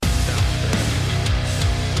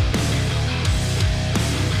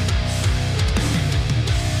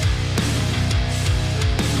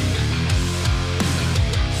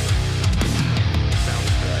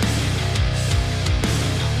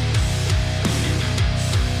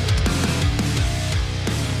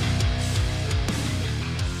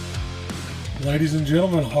Ladies and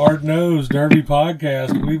gentlemen, Hard Nosed Derby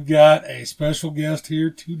Podcast. We've got a special guest here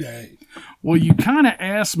today. Well, you kind of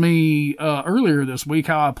asked me earlier this week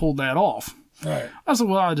how I pulled that off. Right. I said,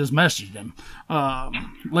 well, I just messaged him.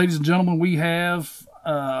 Ladies and gentlemen, we have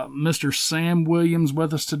Mr. Sam Williams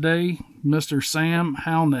with us today. Mr. Sam,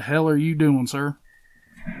 how in the hell are you doing, sir?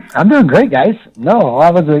 I'm doing great, guys. No, I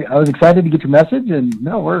was excited to get your message, and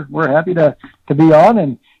no, we're happy to be on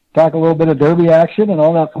and talk a little bit of Derby action and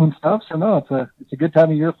all that fun stuff. So no, it's a good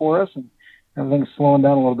time of year for us, and everything's slowing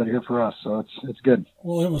down a little bit here for us. So it's good.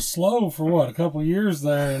 Well, it was slow for a couple of years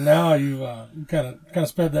there, and now you kind of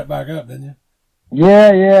sped that back up, didn't you?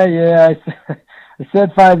 Yeah. I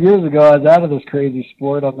said 5 years ago I was out of this crazy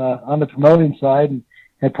sport on the promoting side and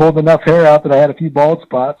had pulled enough hair out that I had a few bald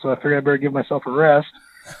spots, so I figured I better give myself a rest.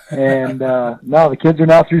 And now the kids are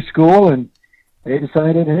now through school, and they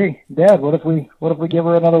decided, hey, Dad, what if we give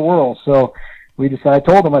her another whirl? So I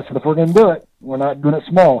told them, I said, if we're going to do it, we're not doing it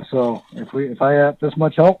small. So if I have this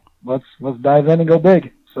much help, let's dive in and go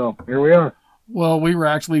big. So here we are. Well, we were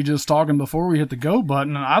actually just talking before we hit the go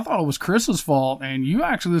button, and I thought it was Chris's fault, and you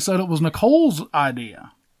actually said it was Nicole's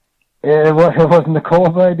idea. It was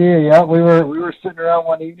Nicole's idea. Yeah, we were sitting around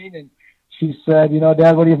one evening, and she said,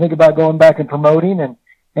 Dad, what do you think about going back and promoting?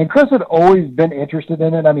 And Chris had always been interested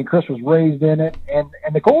in it. I mean, Chris was raised in it, and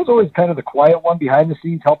Nicole's always kind of the quiet one behind the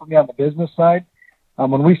scenes, helping me on the business side.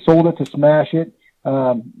 When we sold it to Smash It,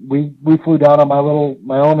 we flew down on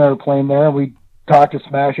my own airplane there, and we talked to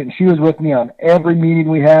Smash It, and she was with me on every meeting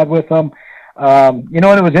we had with them. And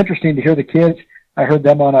it was interesting to hear the kids. I heard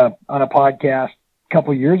them on a podcast a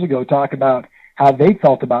couple of years ago talk about how they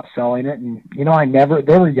felt about selling it, and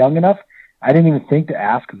they were young enough. I didn't even think to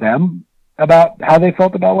ask them about how they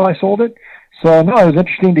felt about when I sold it. So no, it was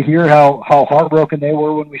interesting to hear how heartbroken they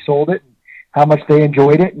were when we sold it and how much they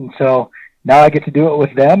enjoyed it. And so now I get to do it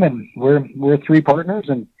with them, and we're three partners,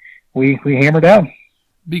 and we hammer down.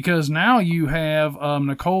 Because now you have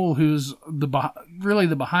Nicole, who's really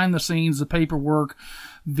the behind the scenes, the paperwork,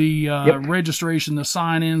 the registration, the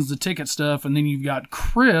sign-ins, the ticket stuff, and then you've got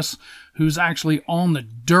Chris, who's actually on the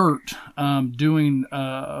dirt doing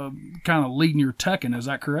kind of leading your teching. Is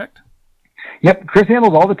that correct? Yep, Chris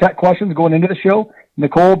handles all the tech questions going into the show.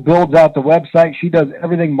 Nicole builds out the website. She does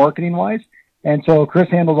everything marketing-wise. And so Chris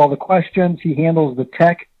handles all the questions. He handles the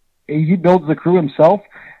tech. He builds the crew himself.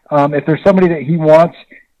 If there's somebody that he wants,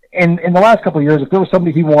 in the last couple of years, if there was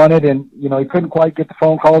somebody he wanted and, he couldn't quite get the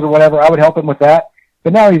phone calls or whatever, I would help him with that.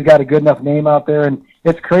 But now he's got a good enough name out there. And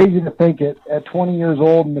it's crazy to think at 20 years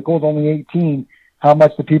old, and Nicole's only 18, how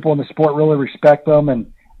much the people in the sport really respect them.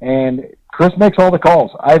 And Chris makes all the calls.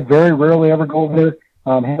 I very rarely ever go over there.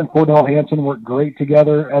 Him and Cordell Hansen work great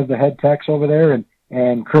together as the head techs over there.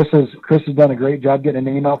 And Chris has done a great job getting a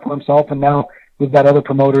name out for himself. And now we've got other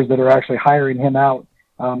promoters that are actually hiring him out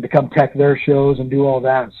to come tech their shows and do all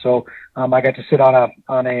that. So I got to sit on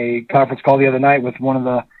a conference call the other night with one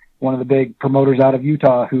of the big promoters out of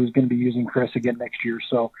Utah who's going to be using Chris again next year.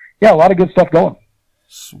 So yeah, a lot of good stuff going.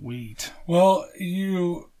 Sweet. Well,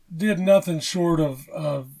 you did nothing short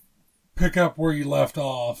of pick up where you left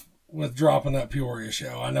off with dropping that Peoria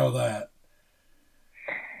show. I know that.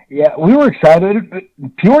 Yeah, we were excited.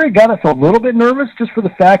 Peoria got us a little bit nervous just for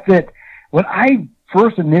the fact that when I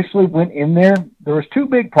first initially went in there was two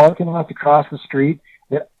big parking lots across the street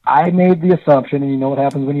that I made the assumption, and you know what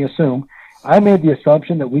happens when you assume, I made the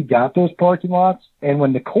assumption that we got those parking lots. And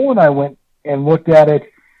when Nicole and I went and looked at it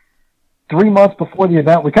 3 months before the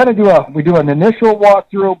event, we kind of do an initial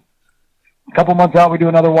walkthrough. A couple months out, we do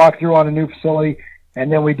another walkthrough on a new facility,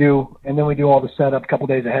 and then we do all the setup a couple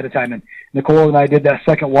days ahead of time. And Nicole and I did that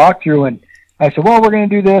second walkthrough, and I said, well, we're going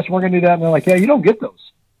to do this, we're going to do that. And they're like, yeah, you don't get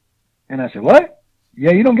those. And I said, what?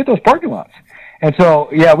 Yeah, you don't get those parking lots. And so,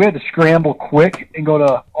 yeah, we had to scramble quick and go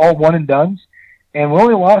to all one and dones. And we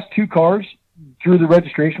only lost 2 cars through the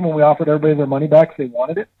registration when we offered everybody their money back if they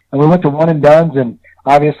wanted it. And we went to one and dones, and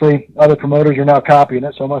obviously other promoters are now copying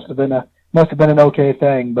it, so it must have been an okay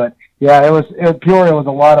thing. But yeah, Peoria was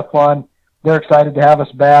a lot of fun. They're excited to have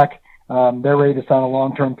us back. They're ready to sign a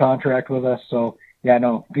long-term contract with us. So yeah,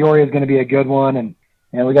 no, Peoria is going to be a good one, and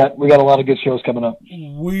we got a lot of good shows coming up.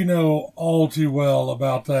 We know all too well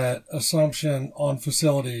about that assumption on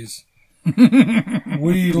facilities.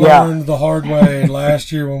 We learned the hard way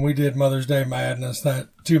last year when we did Mother's Day Madness, that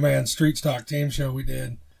 2-man street stock team show we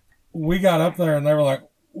did. We got up there and they were like,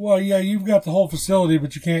 well, yeah, you've got the whole facility,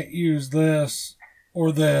 but you can't use this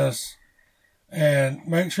or this, and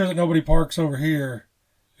make sure that nobody parks over here,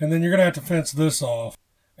 and then you're going to have to fence this off.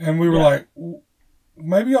 And we were like,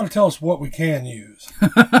 maybe you ought to tell us what we can use.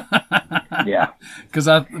 Yeah. Because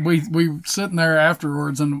we were sitting there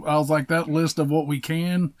afterwards, and I was like, that list of what we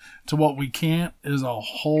can to what we can't is a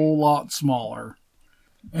whole lot smaller.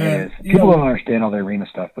 And people don't understand all the arena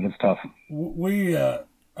stuff, but it's tough. We,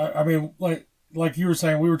 I mean, like you were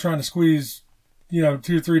saying, we were trying to squeeze, 2 or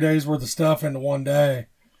 3 days worth of stuff into one day.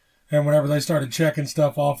 And whenever they started checking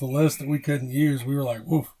stuff off the list that we couldn't use, we were like,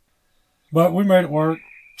 woof. But we made it work.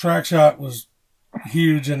 Track Shot was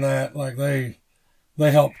huge in that. Like they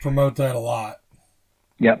helped promote that a lot.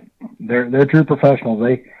 Yep. They're true professionals.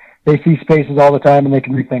 They see spaces all the time and they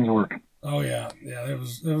can make things work. Oh yeah. Yeah. It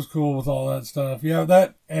was cool with all that stuff. Yeah.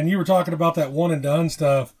 That, and you were talking about that one and done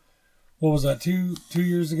stuff. What was that? 2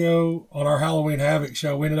 years ago on our Halloween Havoc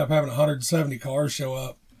show, we ended up having 170 cars show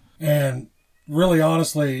up, and really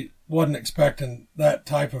honestly wasn't expecting that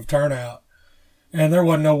type of turnout. And there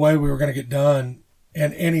wasn't no way we were going to get done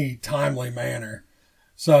in any timely manner.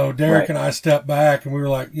 So Derek and I stepped back and we were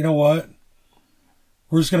like, you know what?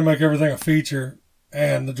 We're just going to make everything a feature.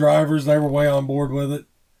 And the drivers, they were way on board with it.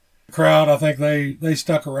 The crowd, I think they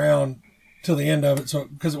stuck around till the end of it. So,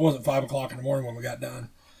 because it wasn't 5 o'clock in the morning when we got done.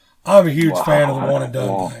 I'm a huge fan of the one and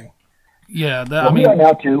done thing. Yeah. I mean,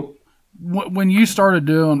 now too. When you started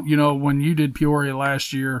doing, when you did Peoria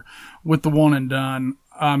last year with the one and done,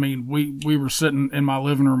 I mean, we were sitting in my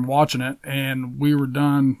living room watching it, and we were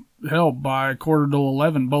done, by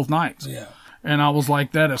 10:45 both nights. Yeah. And I was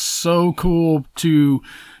like, that is so cool to,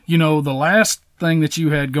 the last thing that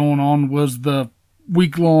you had going on was the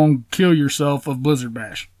week-long kill yourself of Blizzard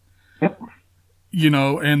Bash. Yep.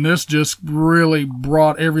 And this just really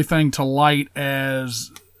brought everything to light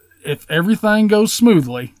as if everything goes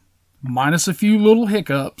smoothly, minus a few little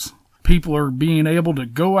hiccups, people are being able to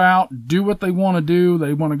go out, do what they want to do.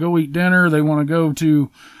 They want to go eat dinner. They want to go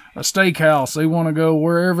to a steakhouse. They want to go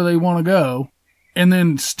wherever they want to go, and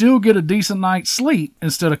then still get a decent night's sleep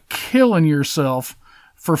instead of killing yourself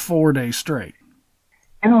for 4 days straight.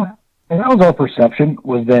 And that was our perception,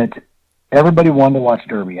 was that everybody wanted to watch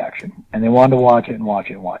Derby action, and they wanted to watch it and watch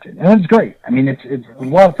it and watch it. And it's great. I mean, it's a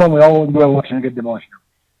lot of fun. We all enjoy watching a good demolition.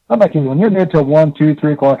 How about you? When you're there till 1, 2,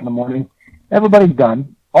 3 o'clock in the morning, everybody's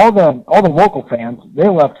done. All the local fans, they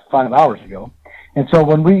left 5 hours ago. And so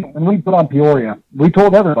when we put on Peoria, we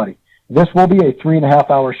told everybody, this will be a 3.5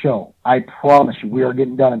 hour show. I promise you, we are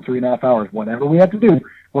getting done in 3.5 hours. Whatever we have to do,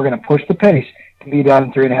 we're going to push the pace to be done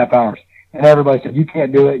in 3.5 hours. And everybody said, you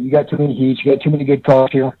can't do it. You got too many heats. You got too many good cars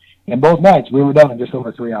here. And both nights we were done in just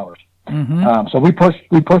over 3 hours. Mm-hmm. So we pushed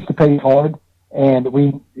the pace hard, and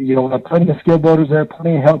we had plenty of skid loaders there,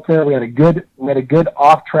 plenty of help there. We had a good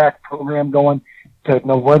off track program going to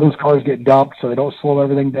know where those cars get dumped so they don't slow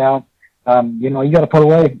everything down. You got to put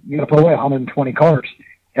away 120 cars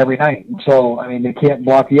every night. And so, I mean, they can't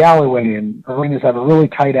block the alleyway, and arenas have a really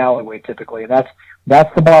tight alleyway typically. And that's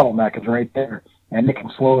the bottleneck is right there, and it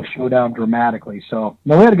can slow a show down dramatically. So,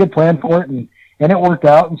 we had a good plan for it, and it worked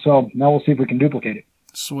out. And so now we'll see if we can duplicate it.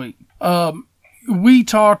 Sweet. We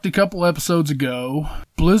talked a couple episodes ago.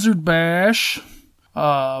 Blizzard Bash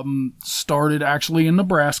started actually in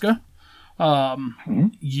Nebraska. Mm-hmm.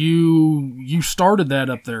 You started that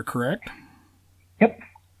up there, correct? Yep.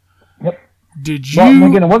 Did you? Well,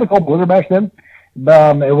 again, it wasn't called Blizzard Bash then.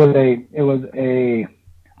 It was a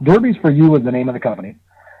Derby's for You was the name of the company,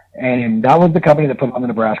 and that was the company that put on the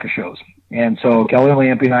Nebraska shows. And so Kelly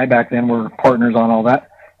Lampy and I back then were partners on all that,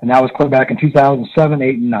 and that was clear back in 2007,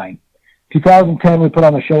 8, and 9. 2010 we put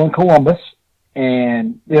on the show in Columbus,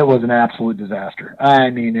 and it was an absolute disaster. I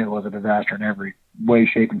mean, it was a disaster in every way,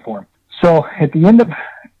 shape, and form. So at the end of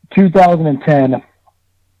 2010,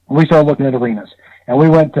 we started looking at arenas, and we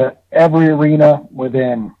went to every arena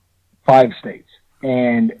within 5 states.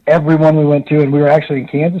 And every one we went to, and we were actually in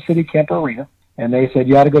Kansas City, Kemper Arena, and they said,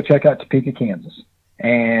 you ought to go check out Topeka, Kansas.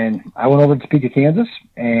 And I went over to Topeka, Kansas,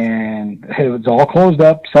 and it was all closed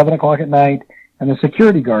up, 7 o'clock at night. And the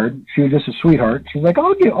security guard, she was just a sweetheart. She was like,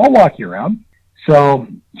 I'll walk you around. So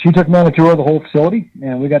she took me on a tour of the whole facility,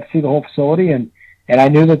 and we got to see the whole facility. And I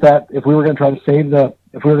knew that if we were going to try to save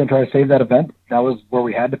that event, that was where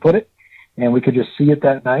we had to put it. And we could just see it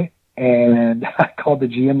that night. And I called the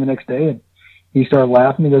GM the next day, and he started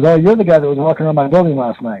laughing. He goes, oh, you're the guy that was walking around my building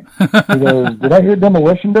last night. He goes, did I hear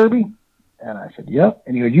Demolition Derby? And I said, yep.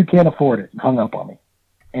 And he goes, you can't afford it. And hung up on me.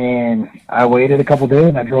 And I waited a couple of days,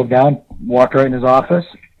 and I drove down, walked right in his office,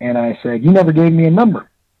 and I said, you never gave me a number.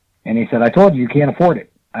 And he said, I told you can't afford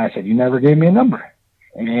it. I said, you never gave me a number.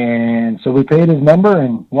 And so we paid his number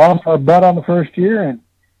and lost our bet on the first year and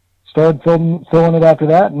started filling it after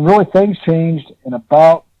that. And really things changed in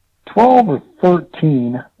about 12 or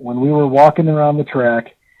 13 when we were walking around the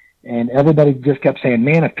track, and everybody just kept saying,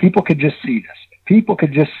 man, if people could just see this, if people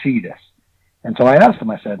could just see this. And so I asked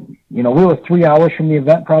him, I said, we were 3 hours from the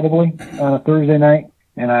event probably on a Thursday night.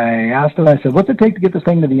 And I asked him, I said, what's it take to get this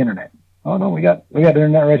thing to the internet? Oh, no, we got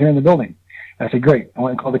internet right here in the building. I said, great. I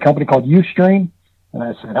went and called a company called Ustream. And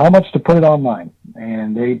I said, how much to put it online?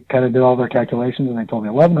 And they kind of did all their calculations, and they told me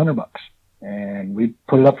 $1,100. And we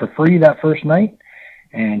put it up for free that first night,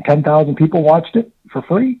 and 10,000 people watched it for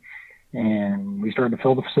free. And we started to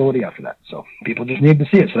fill the facility after that. So people just needed to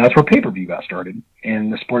see it. So that's where pay-per-view got started.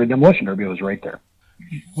 And the Sport of Demolition Derby was right there.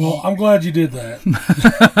 Well, I'm glad you did that.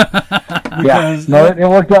 Yeah, no, it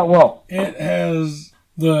worked out well. It has,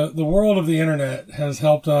 the world of the internet has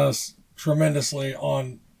helped us tremendously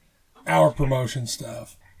on our promotion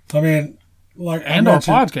stuff. I mean, like and our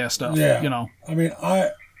podcast stuff. Yeah. I mean, I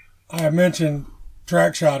mentioned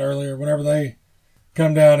Track Shot earlier. Whenever they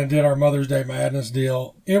come down and did our Mother's Day Madness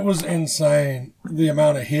deal, it was insane the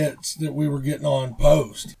amount of hits that we were getting on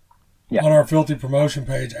post on our Filthy Promotion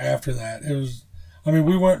page after that. It was, I mean,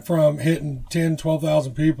 we went from hitting 10,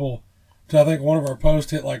 12,000 people to I think one of our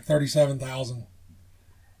posts hit like 37,000.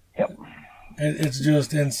 Yep. It's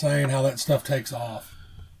just insane how that stuff takes off.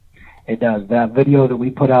 It does. That video that we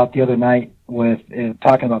put out the other night with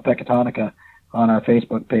talking about Pecatonica on our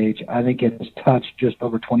Facebook page, I think it has touched just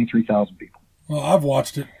over 23,000 people. Well, I've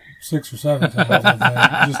watched it 6 or 7 times, I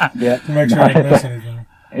think, just to make sure I don't miss anything.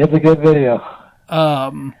 It's a good video.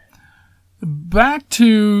 Back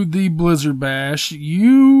to the Blizzard Bash,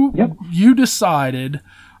 you decided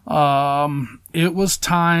it was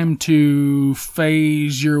time to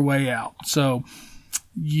phase your way out. So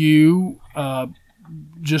you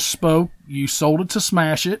just spoke, you sold it to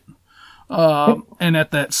Smash It, and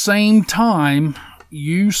at that same time,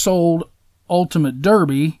 you sold Ultimate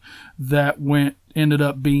Derby that ended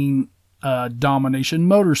up being Domination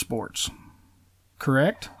Motorsports,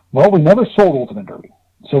 correct? Well, we never sold Ultimate Derby.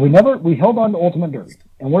 So we held on to Ultimate Derby.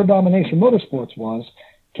 And where Domination Motorsports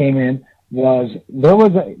came in was there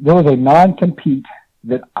was a non-compete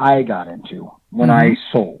that I got into when I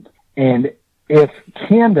sold. And if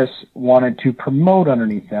Candace wanted to promote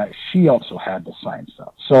underneath that, she also had to sign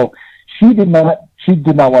stuff. So she did not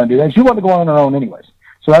want to do that. She wanted to go on her own anyways.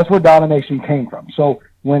 So that's where Domination came from. So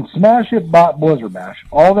when Smash It bought Blizzard Bash,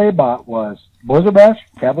 all they bought was Blizzard Bash,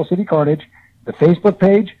 Capital City Carnage, the Facebook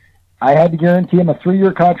page. I had to guarantee him a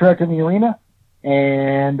 3-year contract in the arena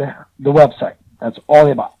and the website. That's all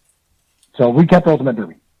they bought. So we kept Ultimate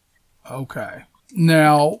Derby. Okay.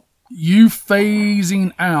 Now, you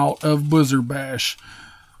phasing out of Blizzard Bash,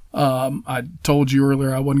 I told you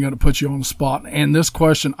earlier I wasn't going to put you on the spot, and this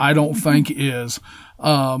question I don't think is,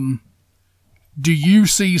 do you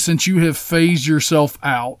see, since you have phased yourself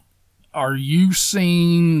out, are you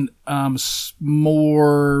seeing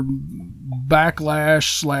more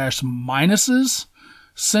backlash / minuses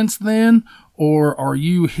since then, or are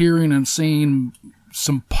you hearing and seeing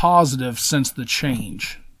some positive since the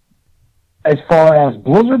change? As far as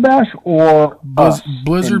Blizzard Bash or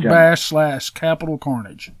Blizzard Bash / Capital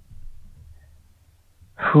Carnage?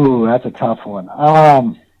 Whew, that's a tough one.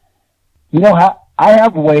 I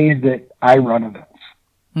have ways that I run events.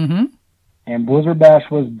 Mm-hmm. And Blizzard Bash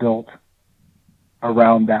was built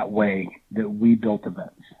around that way that we built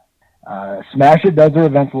events. Smash It does their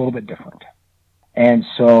events a little bit different. And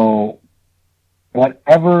so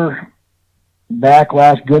whatever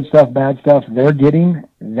backlash, good stuff, bad stuff they're getting,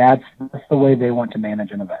 that's the way they want to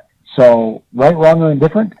manage an event. So right, wrong, or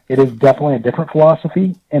indifferent, it is definitely a different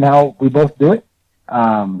philosophy in how we both do it.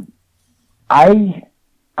 I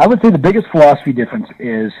would say the biggest philosophy difference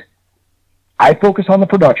is I focus on the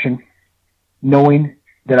production, knowing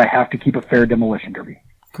that I have to keep a fair demolition derby.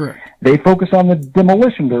 Correct. They focus on the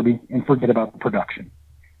demolition derby and forget about the production.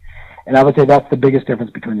 And I would say that's the biggest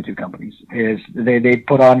difference between the two companies is they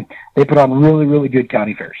put on really, really good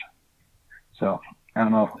county fairs. So I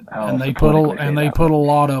don't know how. And they put a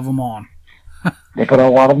lot of them on. They put a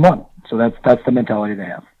lot of them on. So that's the mentality they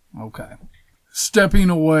have. Okay. Stepping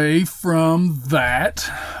away from that,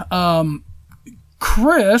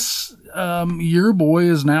 Chris, your boy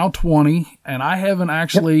is now 20, and I haven't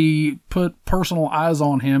actually put personal eyes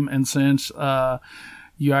on him, and since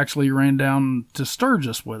you actually ran down to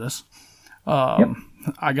Sturgis with us,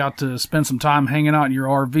 I got to spend some time hanging out in your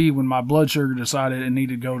RV when my blood sugar decided it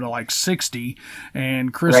needed to go to like 60,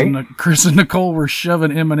 and Chris and Nicole were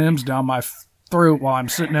shoving M&Ms down my throat while I'm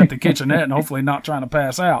sitting at the kitchenette and hopefully not trying to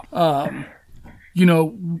pass out.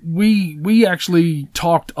 We actually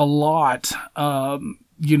talked a lot. At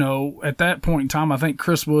that point in time, I think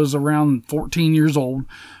Chris was around 14 years old.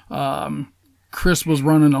 Chris was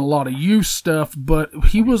running a lot of youth stuff, but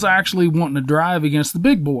he was actually wanting to drive against the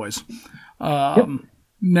big boys.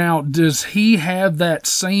 Now, does he have that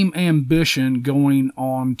same ambition going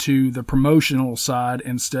on to the promotional side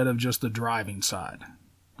instead of just the driving side?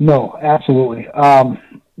 No, absolutely.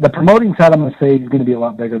 The promoting side, I'm going to say, is going to be a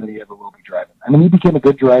lot bigger than he ever will be driving. I mean, he became a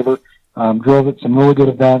good driver, drove at some really good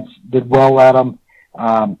events, did well at them.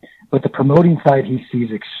 But the promoting side, he sees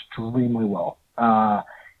extremely well.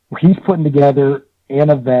 He's putting together an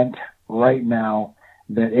event right now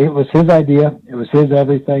that it was his idea. It was his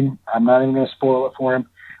everything. I'm not even going to spoil it for him.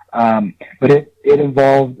 But it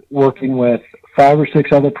involved working with 5 or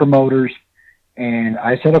 6 other promoters. And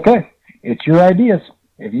I said, okay, it's your ideas.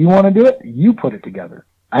 If you want to do it, you put it together.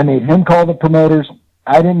 I made him call the promoters.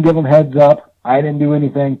 I didn't give him heads up. I didn't do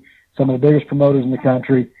anything. Some of the biggest promoters in the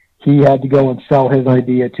country, he had to go and sell his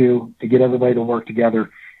idea to get everybody to work together.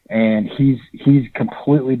 And he's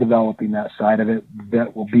completely developing that side of it.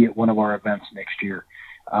 That will be at one of our events next year.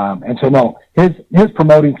 And so no, his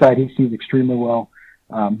promoting side, he sees extremely well.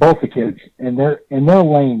 Both the kids in their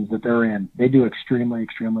lanes that they're in, they do extremely,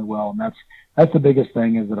 extremely well. And that's the biggest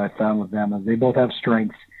thing is that I found with them is they both have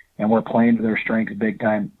strengths and we're playing to their strengths big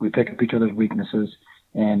time. We pick up each other's weaknesses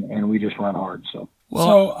and we just run hard. So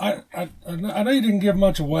I know you didn't give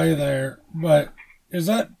much away there, but is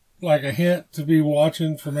that like a hint to be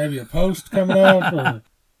watching for maybe a post coming up? Or?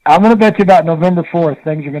 I'm going to bet you about November 4th,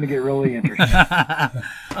 things are going to get really interesting.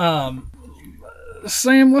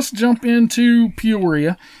 Sam, let's jump into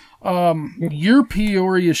Peoria. Your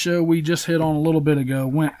Peoria show we just hit on a little bit ago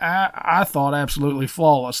went, I thought, absolutely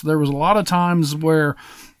flawless. There was a lot of times where,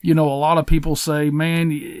 a lot of people say,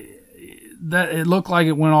 man, that it looked like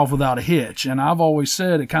it went off without a hitch. And I've always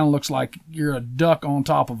said it kind of looks like you're a duck on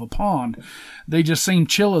top of a pond. They just seem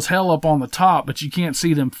chill as hell up on the top, but you can't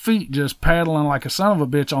see them feet just paddling like a son of a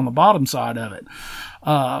bitch on the bottom side of it.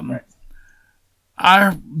 Right.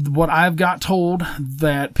 What I've got told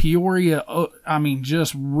that Peoria,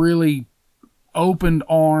 just really opened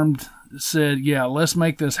armed, said, yeah, let's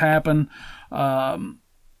make this happen.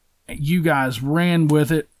 You guys ran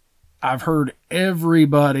with it. I've heard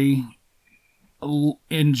everybody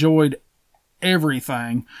enjoyed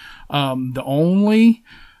everything. The only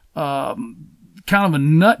kind of a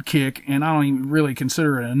nut kick, and I don't even really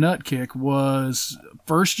consider it a nut kick, was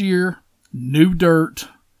first year, new dirt,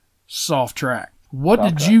 soft track. What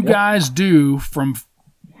did you guys do from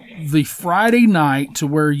the Friday night to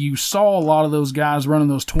where you saw a lot of those guys running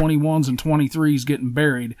those 21s and 23s getting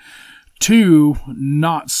buried to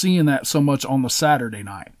not seeing that so much on the Saturday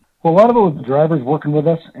night? Well, a lot of it was the drivers working with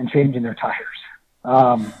us and changing their tires.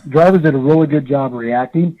 Drivers did a really good job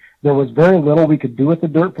reacting. There was very little we could do with the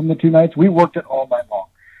dirt from the 2 nights. We worked it all night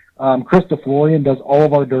long. Chris DeFlorian does all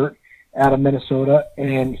of our dirt out of Minnesota,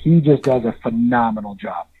 and he just does a phenomenal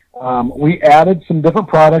job. We added some different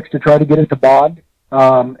products to try to get it to bond,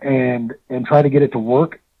 and try to get it to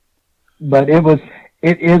work. But it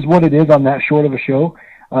is what it is on that short of a show.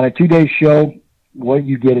 On a 2-day show, what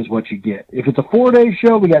you get is what you get. If it's a 4-day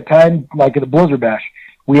show, we got time, like at the Blizzard Bash.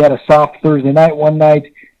 We had a soft Thursday night one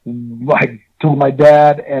night. I told my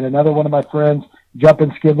dad and another one of my friends, jump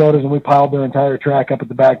in skid loaders, and we piled their entire track up at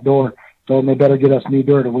the back door. Told them they better get us new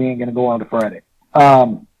dirt or we ain't going to go on to Friday.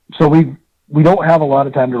 So we don't have a lot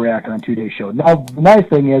of time to react on a 2-day show. Now, the nice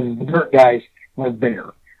thing is the dirt guys were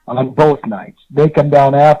there on both nights. They come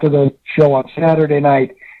down after the show on Saturday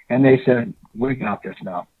night, and they said, we got this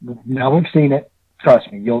now. Now we've seen it.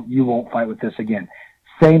 Trust me, you won't fight with this again.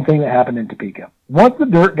 Same thing that happened in Topeka. Once the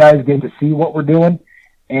dirt guys get to see what we're doing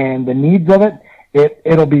and the needs of it,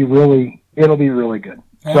 it'll be really good.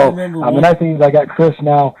 So the nice thing is I got Chris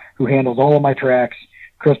now who handles all of my tracks.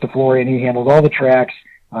 Chris DeFlorian, he handles all the tracks.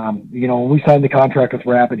 When we signed the contract with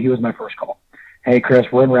Rapid, he was my first call. Hey, Chris,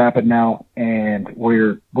 we're in Rapid now, and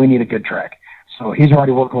we need a good track. So he's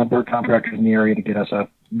already working with dirt contractors in the area to get us a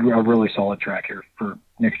really solid track here for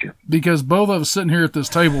next year. Because both of us sitting here at this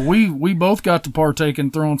table, we both got to partake in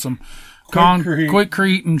throwing some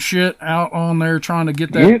Quikrete and shit out on there trying to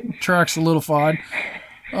get that track solidified.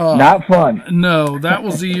 Not fun. No, that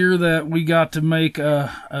was the year that we got to make we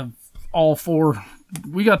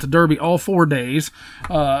got to Derby all 4 days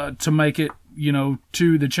to make it,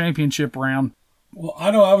 to the championship round. Well,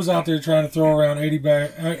 I know I was out there trying to throw around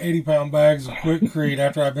 80-pound bags of Quikrete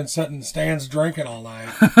after I've been sitting in the stands drinking all night.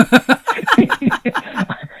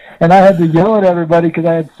 And I had to yell at everybody because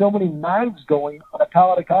I had so many knives going on a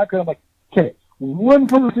pallet of concrete. I'm like, okay, one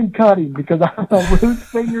person cutting because I'm going to lose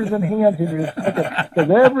fingers and hands in here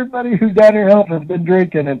because everybody who's down here helping has been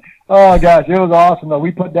drinking. And, oh, gosh, it was awesome, though.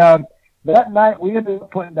 We put down – that night we ended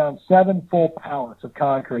up putting down 7 full pallets of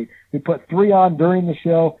concrete. We put 3 on during the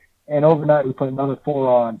show. and overnight we put another 4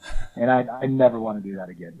 on, and I never want to do that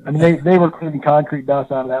again. I mean, they were cleaning concrete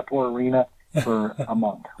dust out of that poor arena for a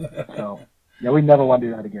month. So, yeah, we never want to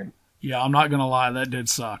do that again. Yeah, I'm not going to lie. That did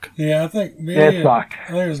suck. Yeah, I think it sucked.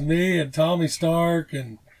 I think it was me and Tommy Stark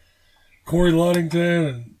and Corey Luddington,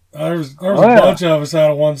 and there was a bunch of us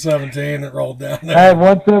out of 117 that rolled down there. I had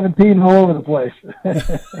 117 all over the place.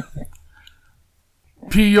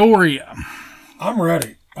 Peoria. I'm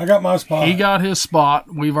ready. I got my spot. He got his spot.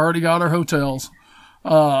 We've already got our hotels.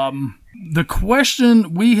 The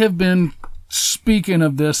question, we have been speaking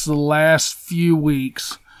of this the last few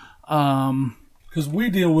weeks. Because we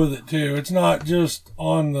deal with it too. It's not just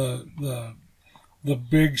on the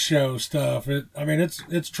big show stuff.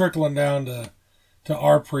 It's trickling down to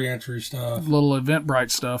our pre-entry stuff. Little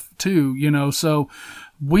Eventbrite stuff too, you know. So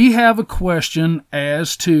we have a question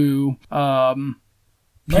as to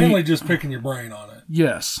mainly just picking your brain on it.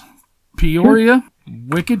 Yes. Peoria,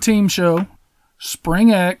 Wicked Team Show,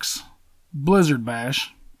 Spring X, Blizzard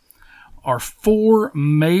Bash are 4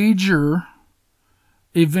 major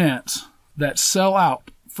events that sell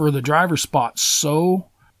out for the driver spot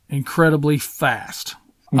so incredibly fast.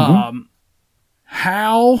 Mm-hmm.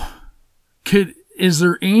 Is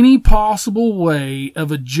there any possible way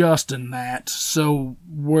of adjusting that so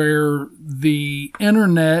where the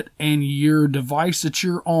internet and your device that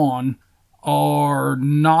you're on are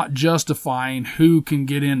not justifying who can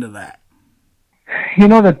get into that? You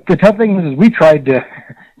know, the tough thing is we tried to,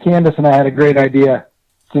 Candace and I had a great idea,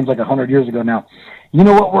 seems like 100 years ago now. You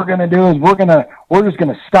know what we're going to do is we're just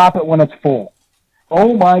going to stop it when it's full.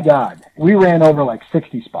 Oh my God. We ran over like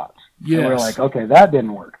 60 spots. Yes. And we're like, okay, that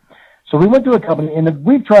didn't work. So we went to a company, and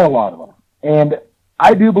we've tried a lot of them. And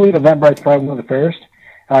I do believe Eventbrite's probably one of the fairest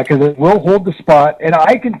because it will hold the spot. And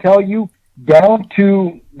I can tell you down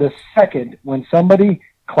to the second when somebody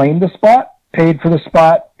claimed the spot, paid for the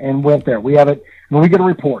spot, and went there. We have it when we get a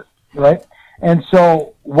report, right? And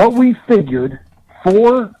so what we figured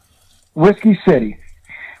for Whiskey City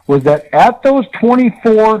was that at those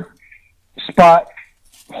 24 spot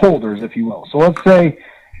holders, if you will. So let's say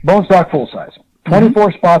bone stock full size.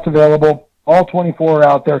 24 spots available. All 24 are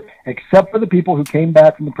out there, except for the people who came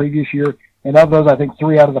back from the previous year. And of those, I think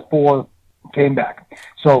 3 out of the 4 came back.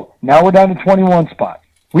 So now we're down to 21 spots.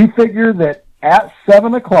 We figure that at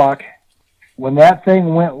 7 o'clock, when that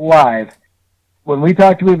thing went live, when we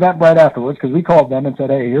talked to Eventbrite afterwards, because we called them and said,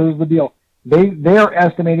 hey, here's the deal. They are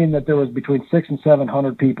estimating that there was between 600 and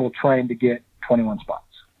 700 people trying to get 21 spots.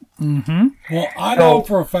 Mm-hmm. Well, I know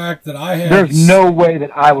for a fact that I had... There's no way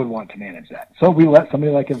that I would want to manage that. So we let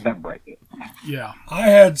somebody like Eventbrite do it. Yeah. I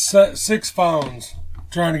had 6 phones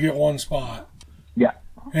trying to get 1 spot. Yeah.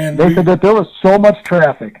 And they said that there was so much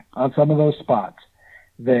traffic on some of those spots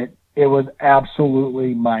that it was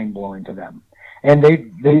absolutely mind-blowing to them. And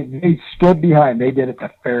they stood behind. They did it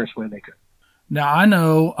the fairest way they could. Now, I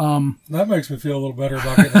know... that makes me feel a little better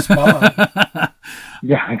about getting a spot.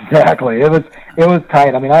 Yeah, exactly. It was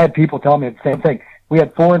tight. I mean, I had people tell me the same thing. We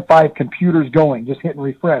had 4 and 5 computers going, just hitting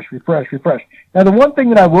refresh. Now, the one thing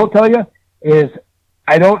that I will tell you is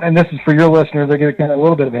and this is for your listeners, they're going to get a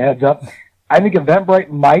little bit of a heads up. I think Eventbrite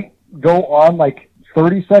might go on like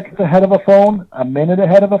 30 seconds ahead of a phone, a minute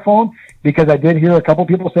ahead of a phone, because I did hear a couple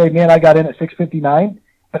people say, man, I got in at 6:59,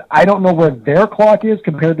 but I don't know where their clock is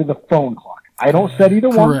compared to the phone clock. I don't set either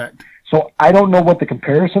one. Correct. So I don't know what the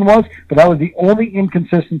comparison was, but that was the only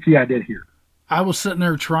inconsistency I did hear. I was sitting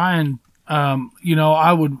there trying, I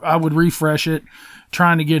would refresh it,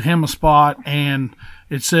 trying to get him a spot, and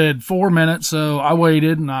it said 4 minutes, so I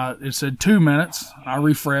waited, and it said 2 minutes. I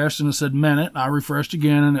refreshed, and it said minute, and I refreshed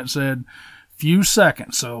again, and it said few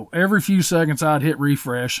seconds. So every few seconds I'd hit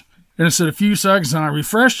refresh, and it said a few seconds, and I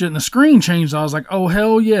refreshed it, and the screen changed. I was like, oh,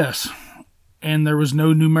 hell yes. And there was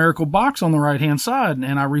no numerical box on the right-hand side.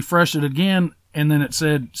 And I refreshed it again, and then it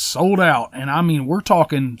said sold out. And I mean, we're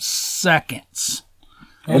talking seconds.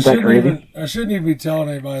 I shouldn't even be telling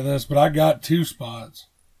anybody this, but I got 2 spots.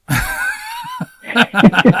 Well,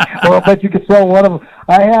 I bet you could sell one of them.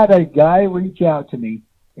 I had a guy reach out to me,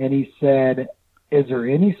 and he said, is there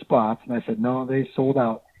any spots? And I said, no, they sold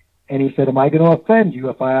out. And he said, am I going to offend you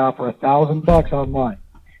if I offer $1,000 online?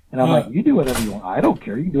 And I'm like, you do whatever you want. I don't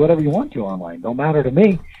care. You can do whatever you want to online. Don't matter to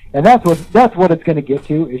me. And that's what it's going to get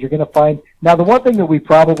to, is you're going to find. Now, the one thing that we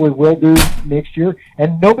probably will do next year,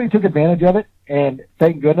 and nobody took advantage of it, and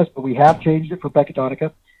thank goodness, but we have changed it for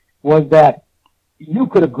Pecatonica, was that you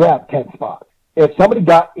could have grabbed 10 spots. If somebody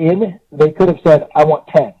got in, they could have said, I want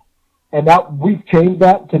 10. And now we've changed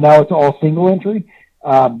that to now it's all single entry,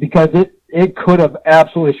 because it could have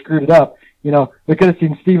absolutely screwed it up. You know, we could have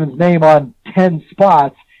seen Steven's name on 10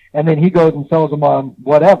 spots, and then he goes and sells them on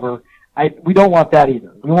whatever. We don't want that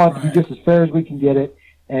either. We want it to be just as fair as we can get it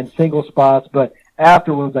and single spots. But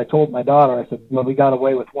afterwards, I told my daughter, I said, we got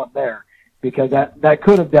away with one there because that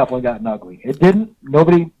could have definitely gotten ugly. It didn't.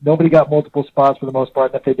 Nobody got multiple spots for the most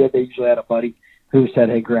part. And if they did, they usually had a buddy who said,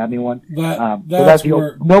 hey, grab me one.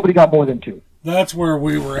 Nobody got more than two. That's where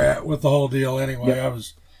we were at with the whole deal anyway. Yep.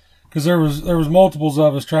 Because there was multiples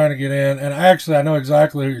of us trying to get in, and actually I know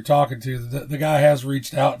exactly who you're talking to. The guy has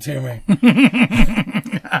reached out to me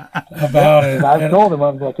about it. And I've told him, I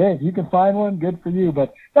was like, hey, if you can find one, good for you.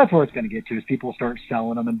 But that's where it's going to get to is people start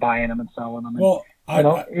selling them and buying them and selling them. And, well,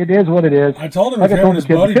 it is what it is. I told him, like I told the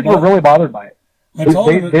kids were really bothered by it. They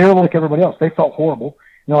were like everybody else. They felt horrible.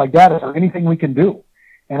 Like, Dad, is there anything we can do?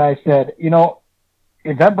 And I said,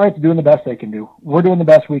 Eventbrite's doing the best they can do. We're doing the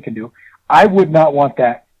best we can do. I would not want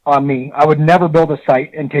that on me. I would never build a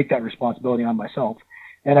site and take that responsibility on myself.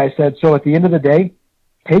 And I said, so at the end of the day,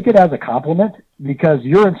 take it as a compliment because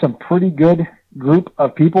you're in some pretty good group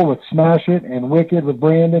of people with Smash It and Wicked with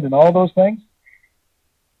Brandon and all those things.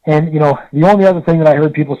 And, the only other thing that I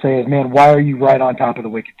heard people say is, man, why are you right on top of the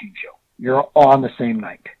Wicked Team Show? You're on the same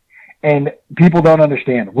night. And people don't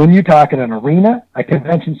understand. When you talk in an arena, a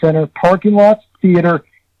convention center, parking lots, theater,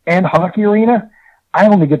 and hockey arena, I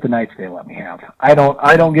only get the nights they let me have. I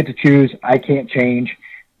don't get to choose. I can't change.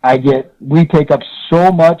 We take up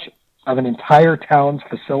so much of an entire town's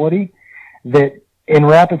facility that in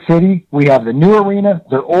Rapid City, we have the new arena,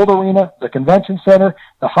 their old arena, the convention center,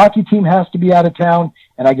 the hockey team has to be out of town,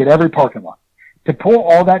 and I get every parking lot. To pull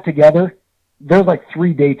all that together, there's like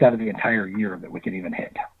 3 dates out of the entire year that we can even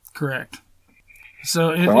hit. Correct.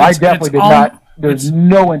 So I definitely did not. There's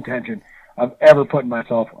no intention of ever putting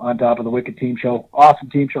myself on top of the Wicked Team Show. Awesome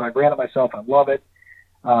team show. I ran it myself. I love it.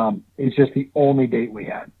 It's just the only date we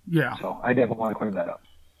had. Yeah. So I definitely want to clear that up.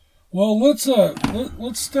 Well, let's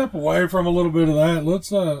step away from a little bit of that.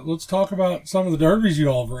 Let's talk about some of the derbies you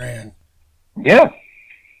all ran. Yeah.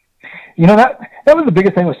 That was the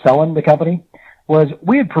biggest thing with selling the company was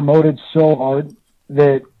we had promoted so hard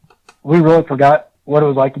that we really forgot what it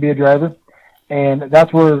was like to be a driver. And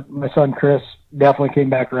that's where my son Chris definitely came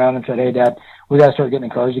back around and said, hey, Dad, we got to start getting in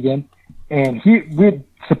cars again. And we had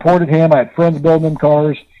supported him. I had friends building him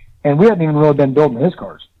cars, and we hadn't even really been building his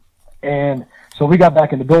cars. And so we got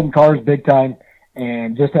back into building cars big time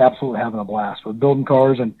and just absolutely having a blast with building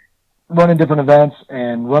cars and running different events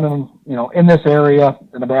and running, in this area,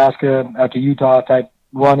 in Nebraska, out to Utah type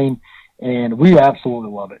running. And we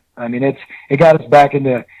absolutely love it. I mean, it got us back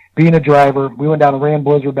into being a driver. We went down and ran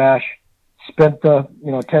Blizzard Bash, spent the,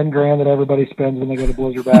 $10,000 that everybody spends when they go to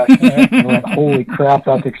Blizzard Bash. And went, holy crap,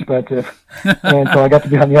 that's expensive. And so I got to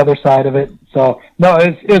be on the other side of it. So, no,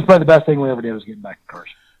 it was probably the best thing we ever did was getting back in cars.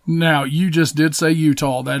 Now, you just did say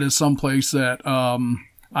Utah. That is someplace that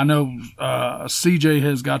I know CJ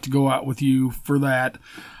has got to go out with you for that.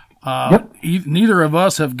 Yep. Neither of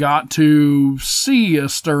us have got to see a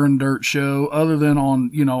Stir and Dirt show other than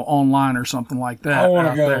on, online or something like that. I want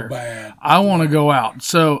to go there. bad. I want to go out.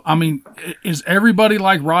 So, I mean, is everybody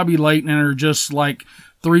like Robbie Layton and are just like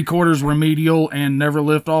 3/4 remedial and never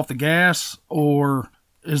lift off the gas? Or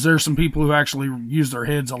is there some people who actually use their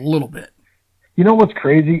heads a little bit? What's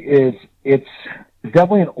crazy is it's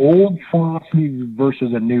definitely an old philosophy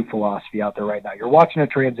versus a new philosophy out there right now. You're watching a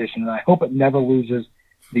transition, and I hope it never loses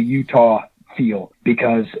the Utah feel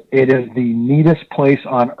because it is the neatest place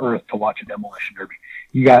on earth to watch a demolition derby.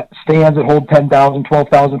 You got stands that hold 10,000,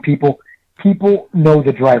 12,000 people. People know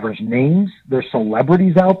the drivers' names. There's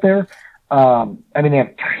celebrities out there. They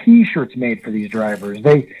have T-shirts made for these drivers.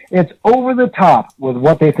 It's over the top with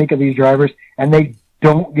what they think of these drivers, and they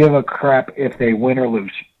don't give a crap if they win or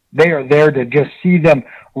lose. They are there to just see them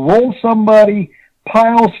roll somebody,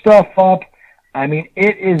 pile stuff up. I mean,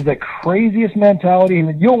 it is the craziest mentality.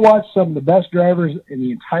 And you'll watch some of the best drivers in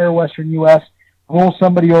the entire Western U.S. roll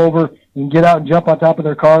somebody over and get out and jump on top of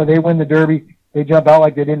their car. They win the derby. They jump out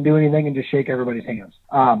like they didn't do anything and just shake everybody's hands.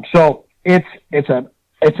 So it's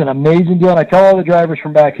an amazing deal. And I tell all the drivers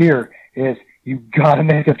from back here is you've got to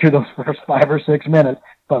make it through those first 5 or 6 minutes,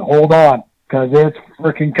 but hold on because it's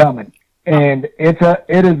freaking coming. And it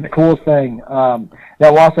is the coolest thing.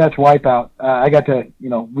 That Wasatch Wipeout, I got to,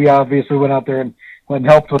 we obviously went out there and went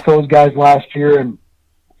and helped with those guys last year and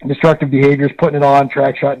Destructive Behaviors, putting it on,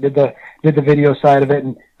 Track Shot, did the video side of it.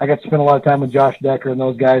 And I got to spend a lot of time with Josh Decker and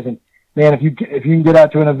those guys. And man, if you can get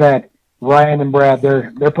out to an event, Ryan and Brad,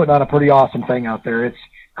 they're putting on a pretty awesome thing out there.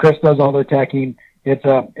 Chris does all their teching. It's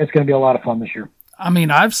going to be a lot of fun this year. I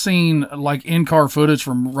mean, I've seen like in-car footage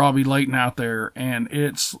from Robbie Layton out there, and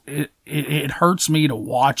it hurts me to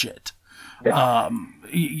watch it.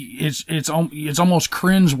 It's almost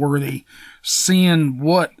cringeworthy seeing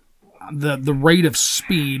what the rate of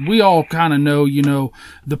speed. We all kind of know,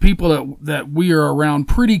 the people that we are around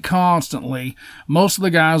pretty constantly. Most of the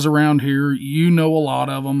guys around here, a lot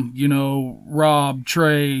of them, Rob,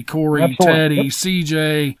 Trey, Corey, Absolutely. Teddy,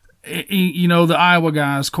 CJ, the Iowa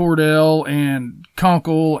guys, Cordell and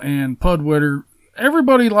Kunkel and Pudwitter.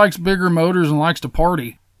 Everybody likes bigger motors and likes to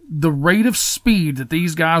party. The rate of speed that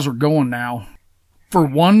these guys are going now for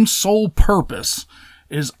one sole purpose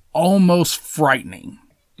is almost frightening.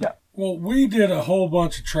 Well, we did a whole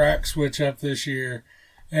bunch of track switch up this year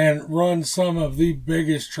and run some of the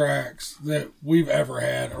biggest tracks that we've ever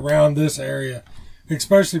had around this area,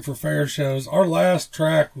 especially for fair shows. Our last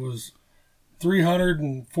track was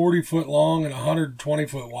 340 foot long and 120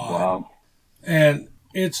 foot wide. Wow. And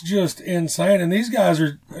it's just insane. And these guys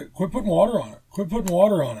are, quit putting water on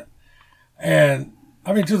it. And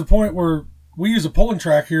I mean, to the point where we use a pulling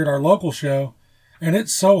track here at our local show, and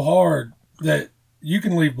it's so hard that you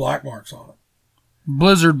can leave black marks on it.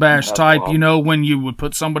 Blizzard bash type, when you would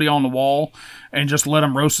put somebody on the wall and just let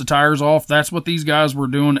them roast the tires off. That's what these guys were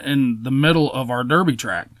doing in the middle of our derby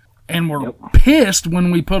track. And we're pissed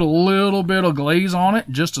when we put a little bit of glaze on it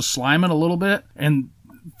just to slime it a little bit. And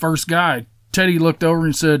first guy, Teddy, looked over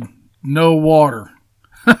and said, "No water."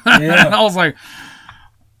 Yeah. And I was like,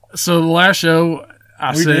 so the last show,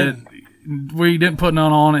 we didn't put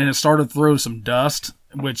none on, and it started to throw some dust,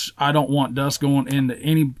 which I don't want dust going into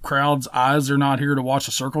any crowd's eyes. They're not here to watch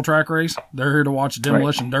a circle track race. They're here to watch a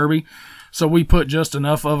demolition derby. So we put just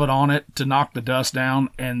enough of it on it to knock the dust down,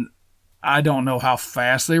 and I don't know how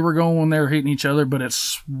fast they were going when they were hitting each other, but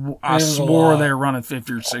I swore they were running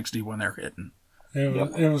 50 or 60 when they're hitting.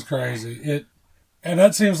 It was crazy. And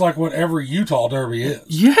that seems like what every Utah derby is.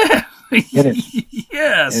 Yeah. It is.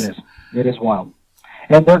 Yes. It is wild.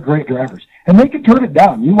 And they're great drivers. And they can turn it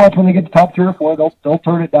down. You watch when they get to top 3 or 4, they'll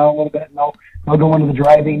turn it down a little bit, and they'll go into the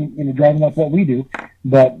driving, like what we do.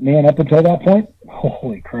 But, man, up until that point,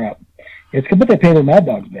 holy crap. It's good, but they pay their Mad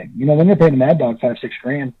Dogs big. When they're paying the Mad Dog $5-6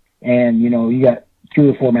 grand, and, you got 3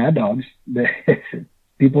 or 4 Mad Dogs, they're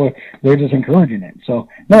just encouraging it. So,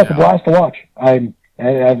 no, it's a blast to watch. I've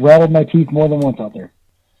rattled my teeth more than once out there.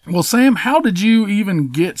 Well, Sam, how did you even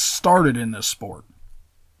get started in this sport?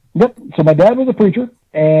 Yep. So my dad was a preacher,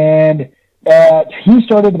 and he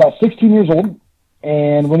started about 16 years old.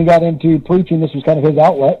 And when he got into preaching, this was kind of his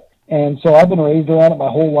outlet. And so I've been raised around it my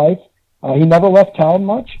whole life. He never left town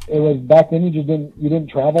much. It was back then you didn't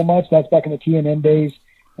travel much. That's back in the TNN days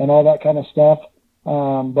and all that kind of stuff.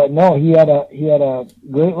 But no, he had a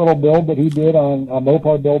great little build that he did on a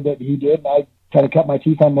Mopar build that he did. And I kind of cut my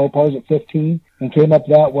teeth on Mopars at 15 and came up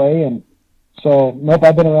that way. And so, nope,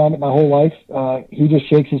 I've been around it my whole life. He just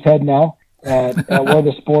shakes his head now at where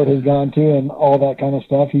the sport has gone to and all that kind of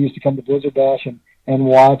stuff. He used to come to Blizzard Bash and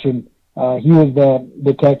watch, and he was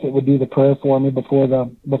the tech that would do the prayer for me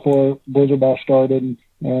before Blizzard Bash started.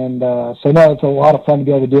 And so, no, it's a lot of fun to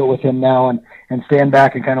be able to do it with him now and stand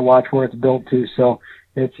back and kind of watch where it's built to. So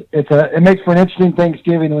it makes for an interesting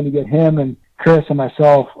Thanksgiving when you get him and Chris and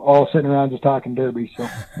myself all sitting around just talking derby. So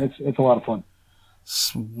it's a lot of fun.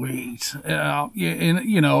 Sweet. Yeah,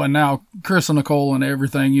 and now Chris and Nicole and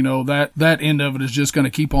everything, that end of it is just going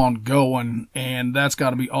to keep on going, and that's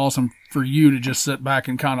got to be awesome for you to just sit back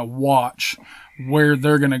and kind of watch where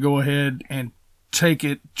they're going to go ahead and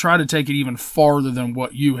try to take it even farther than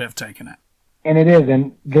what you have taken it. And it is,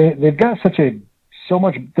 and they've got so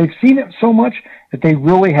much, they've seen it so much that they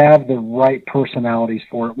really have the right personalities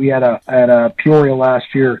for it. We had a Peoria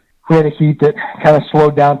last year, we had a heat that kind of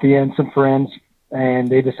slowed down at the end, some friends, and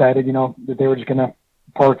they decided, that they were just going to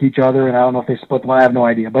park each other, and I don't know if they split them. I have no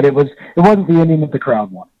idea, but it wasn't the ending that the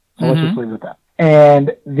crowd wanted. So let's just leave it at that.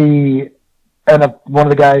 And one of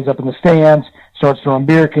the guys up in the stands starts throwing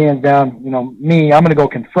beer cans down. I'm going to go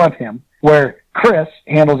confront him. Where Chris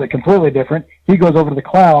handles it completely different. He goes over to the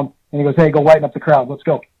clown and he goes, "Hey, go lighten up the crowd. Let's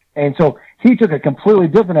go." And so he took a completely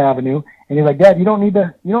different avenue. And he's like, "Dad, you don't need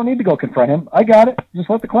to go confront him. I got it. Just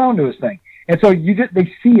let the clown do his thing." And so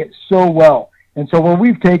they see it so well. And so where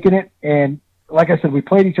we've taken it, and like I said, we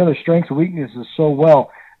played each other's strengths and weaknesses so well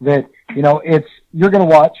that, you're going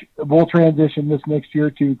to watch. We'll transition this next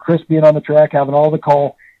year to Chris being on the track, having all the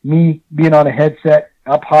call, me being on a headset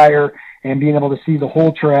up higher and being able to see the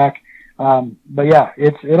whole track. But yeah,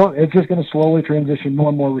 it's just going to slowly transition more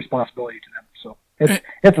and more responsibility to them. So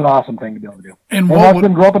it's an awesome thing to be able to do. And watch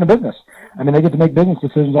them grow up in a business. I mean, they get to make business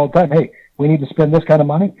decisions all the time. Hey, we need to spend this kind of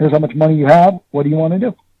money. Here's how much money you have. What do you want to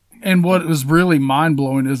do? And what was really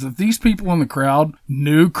mind-blowing is that these people in the crowd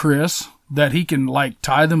knew Chris, that he can like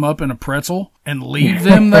tie them up in a pretzel and leave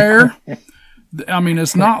them there. I mean,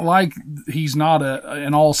 it's not like he's not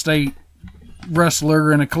an all-state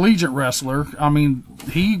wrestler and a collegiate wrestler. I mean,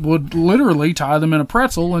 he would literally tie them in a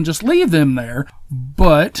pretzel and just leave them there.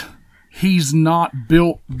 But he's not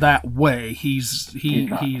built that way. He's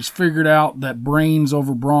figured out that brains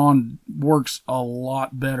over brawn works a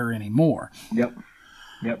lot better anymore. Yep.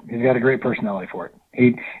 He's got a great personality for it.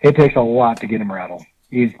 It takes a lot to get him rattled.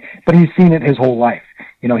 But he's seen it his whole life.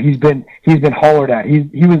 You know, he's been hollered at.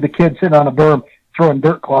 He was the kid sitting on a berm throwing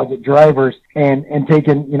dirt clods at drivers and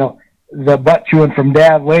taking, you know, the butt chewing from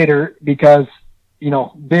dad later because, you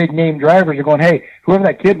know, big name drivers are going, hey, whoever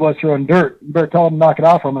that kid was throwing dirt, you better tell him to knock it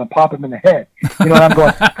off or I'm going to pop him in the head. You know, and I'm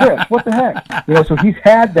going, Chris, what the heck? You know, so he's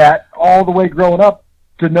had that all the way growing up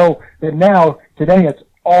to know that now, today, it's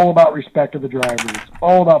all about respect of the drivers. It's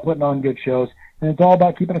all about putting on good shows, and it's all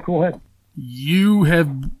about keeping a cool head. You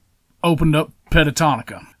have opened up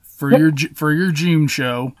Petatonica for your June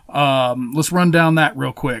show. Let's run down that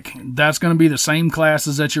real quick. That's going to be the same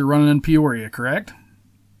classes that you're running in Peoria, correct?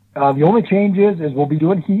 The only change is we'll be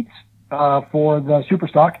doing heats for the super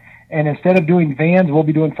stock, and instead of doing vans, we'll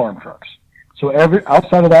be doing farm trucks. So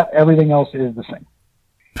outside of that, everything else is the same.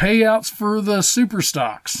 Payouts for the super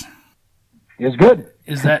stocks is good.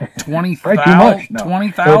 Is that 20,000 no.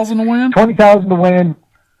 20,000 to win? 20,000 to win.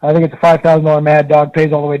 I think it's a $5,000 Mad Dog,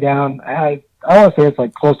 pays all the way down. I want to say it's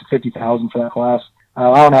like close to 50,000 for that class. I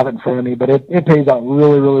don't have it in front of me, but it pays out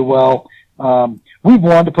really, really well. We've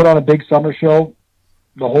wanted to put on a big summer show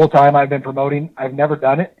the whole time I've been promoting. I've never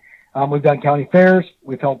done it. We've done county fairs.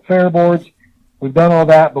 We've held fair boards. We've done all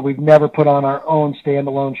that, but we've never put on our own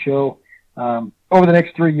standalone show. Over the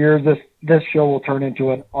next 3 years, this show will turn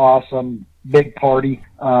into an awesome big party.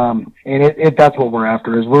 And that's what we're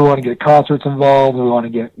after is we want to get concerts involved. We want to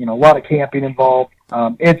get, you know, a lot of camping involved.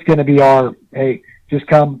 It's going to be our, hey, just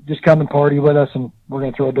come and party with us, and we're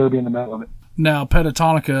going to throw a derby in the middle of it. Now,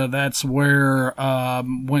 Petatonica, that's where,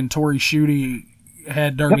 when Tori Schutte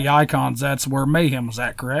had Derby Icons, that's where Mayhem was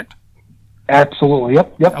at, correct? Absolutely.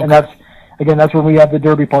 Yep. Okay. And that's when we had the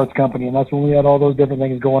Derby Parts Company, and that's when we had all those different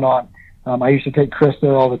things going on. I used to take Chris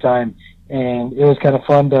there all the time, and it was kind of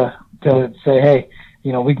fun to say, hey,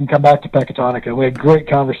 you know, we can come back to Petatonica. We had great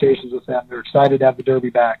conversations with them. They're excited to have the Derby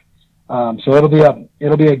back. So it'll be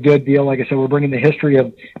a good deal. Like I said, we're bringing the history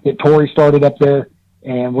of that Tori started up there,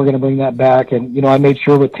 and we're going to bring that back. And, you know, I made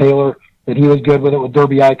sure with Taylor that he was good with it with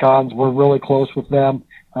Derby Icons. We're really close with them.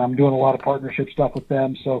 I'm doing a lot of partnership stuff with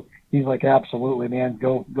them. So he's like, absolutely, man,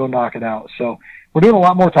 go knock it out. So we're doing a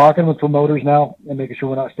lot more talking with promoters now and making sure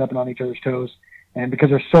we're not stepping on each other's toes. And because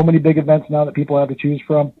there's so many big events now that people have to choose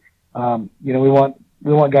from, you know, we want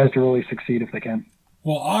guys to really succeed if they can.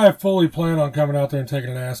 Well, I fully plan on coming out there and taking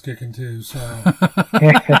an ass kicking too. So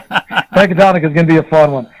Petatonica is going to be a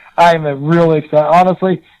fun one. I am really excited.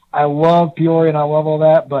 Honestly, I love Peoria and I love all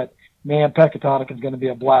that, but man, Petatonica is going to be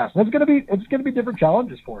a blast. And it's going to be different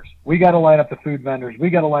challenges for us. We got to line up the food vendors. We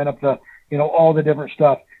got to line up the, you know, all the different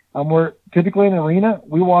stuff. We're typically in an arena.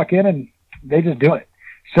 We walk in and they just do it.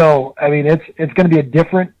 So I mean, it's going to be a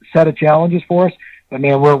different set of challenges for us. But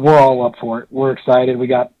man, we're all up for it. We're excited. We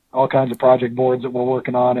got all kinds of project boards that we're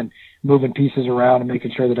working on and moving pieces around and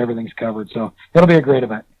making sure that everything's covered. So it'll be a great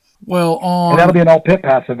event. Well, and that'll be an all pit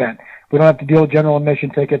pass event. We don't have to deal with general admission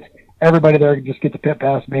tickets. Everybody there can just get the pit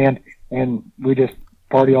pass, man, and we just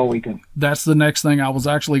party all weekend. That's the next thing I was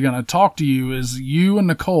actually going to talk to you is you and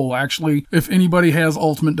Nicole. Actually, if anybody has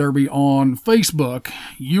Ultimate Derby on Facebook,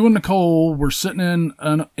 you and Nicole were sitting in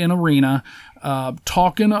an arena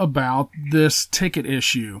talking about this ticket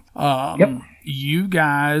issue. Yep. You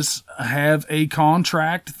guys have a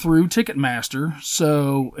contract through Ticketmaster,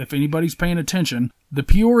 so if anybody's paying attention, the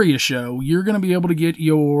Peoria show, you're going to be able to get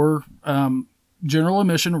your general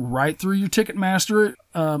admission right through your Ticketmaster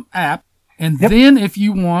app. And then if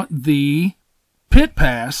you want the pit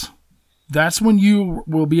pass, that's when you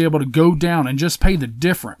will be able to go down and just pay the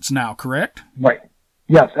difference now, correct? Right.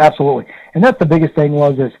 Yes, absolutely. And that's the biggest thing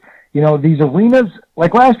is, you know, these arenas,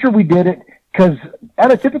 like last year we did it because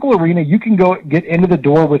at a typical arena, you can go get into the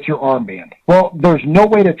door with your armband. Well, there's no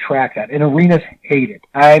way to track that, and arenas hate it.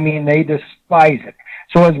 I mean, they despise it.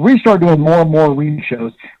 So as we start doing more and more arena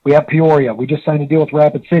shows, we have Peoria. We just signed a deal with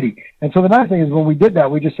Rapid City. And so the nice thing is when we did that,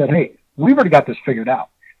 we just said, hey, we've already got this figured out.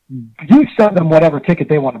 You send them whatever ticket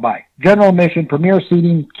they want to buy. General admission, premier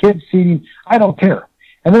seating, kids seating, I don't care.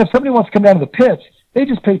 And then if somebody wants to come down to the pits, they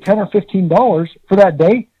just pay $10 or $15 for that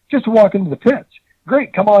day just to walk into the pits.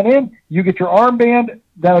 Great, come on in. You get your armband.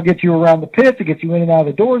 That'll get you around the pits. It gets you in and out of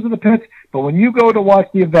the doors of the pits. But when you go to watch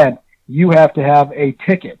the event, you have to have a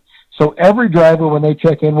ticket. So every driver, when they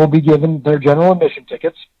check in, will be given their general admission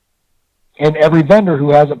tickets, and every vendor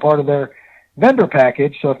who has a part of their vendor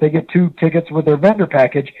package. So if they get 2 tickets with their vendor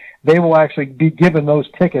package, they will actually be given those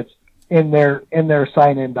tickets in their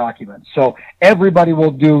sign-in documents. So everybody will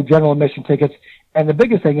do general admission tickets. And the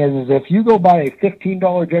biggest thing is if you go buy a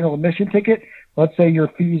 $15 general admission ticket, let's say your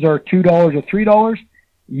fees are $2 or $3,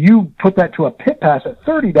 you put that to a pit pass at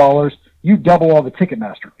 $30, you double all the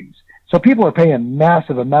Ticketmaster fees. So people are paying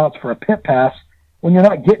massive amounts for a pit pass when you're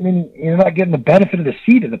not getting the benefit of the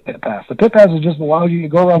seat of the pit pass. The pit pass just allows you to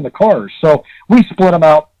go around the cars. So we split them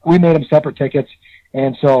out. We made them separate tickets.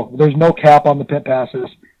 And so there's no cap on the pit passes.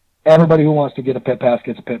 Everybody who wants to get a pit pass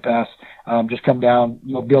gets a pit pass. Just come down.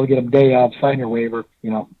 You'll be able to get them day of, sign your waiver,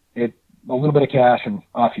 a little bit of cash, and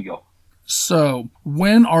off you go. So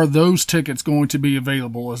when are those tickets going to be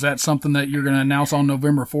available? Is that something that you're going to announce on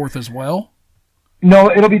November 4th as well?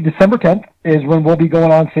 No, it'll be December 10th is when we'll be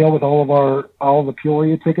going on sale with all of the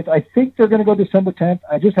Peoria tickets. I think they're going to go December 10th.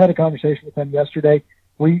 I just had a conversation with them yesterday.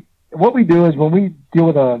 What we do is when we deal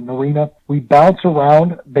with an arena, we bounce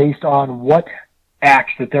around based on what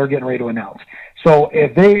acts that they're getting ready to announce. So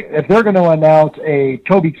if they're going to announce a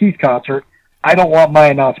Toby Keith concert, I don't want my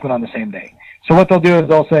announcement on the same day. So what they'll do is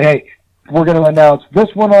they'll say, hey, we're going to announce this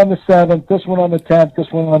one on the 7th, this one on the 10th,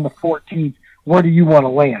 this one on the 14th. Where do you want to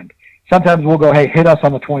land? Sometimes we'll go, hey, hit us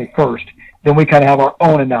on the 21st. Then we kind of have our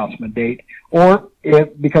own announcement date. Or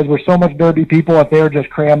because we're so much Derby people, if they're just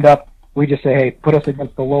crammed up, we just say, hey, put us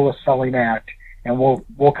against the lowest selling act, and we'll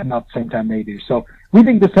come out the same time they do. So we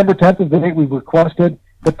think December 10th is the date we've requested,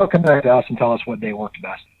 but they'll come back to us and tell us what day works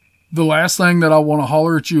best. The last thing that I want to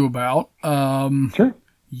holler at you about, sure.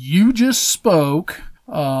 You just spoke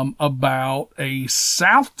about a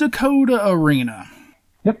South Dakota arena.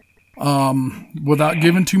 Yep. Without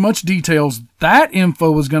giving too much details, that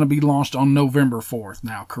info is going to be launched on November 4th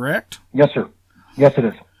now, correct? Yes, sir. Yes, it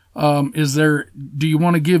is. Do you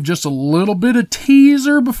want to give just a little bit of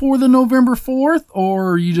teaser before the November 4th,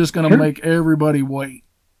 or are you just going to make everybody wait?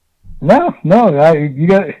 No. You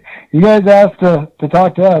guys asked to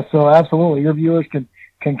talk to us, so absolutely, your viewers can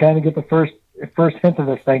kind of get the first hint of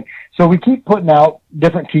this thing. So we keep putting out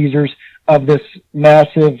different teasers of this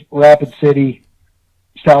massive Rapid City,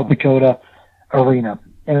 South Dakota arena.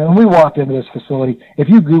 And when we walked into this facility, if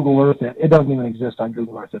you Google Earth it doesn't even exist on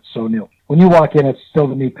Google Earth. It's so new. When you walk in, it's still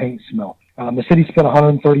the new paint smell. The city spent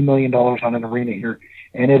 $130 million on an arena here,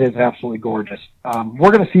 and it is absolutely gorgeous.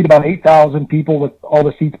 We're going to seat about 8,000 people with all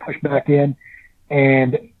the seats pushed back in,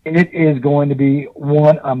 and it is going to be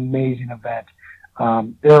one amazing event.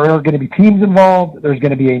 There are going to be teams involved. There's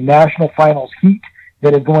going to be a national finals heat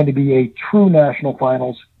that is going to be a true national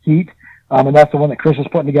finals heat, and that's the one that Chris is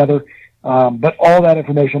putting together. But all that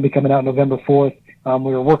information will be coming out November 4th.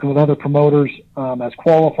 We are working with other promoters as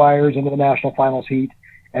qualifiers into the national finals heat,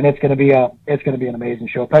 and it's going to be an amazing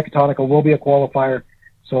show. Pecatonica will be a qualifier,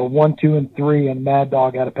 so 1, 2, and 3, and Mad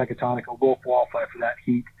Dog out of Pecatonica will qualify for that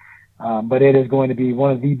heat. But it is going to be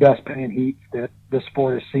one of the best paying heats that the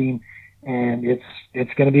sport has seen, and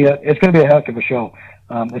it's going to be a heck of a show.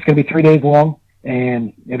 It's going to be 3 days long,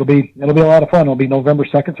 and it'll be a lot of fun. It'll be November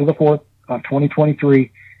 2nd to the 4th of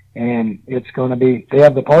 2023. And it's going to be, they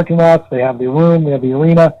have the parking lots, they have the room, they have the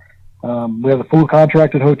arena, we have a full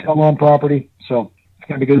contracted hotel on property, so it's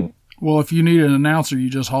going to be good. Well, if you need an announcer, you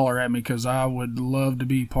just holler at me, because I would love to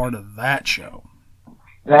be part of that show.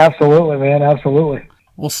 Absolutely, man, absolutely.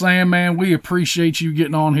 Well, Sam, man, we appreciate you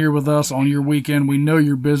getting on here with us on your weekend. We know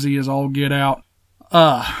you're busy as all get out.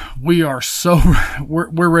 We are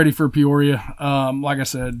we're ready for Peoria. Like I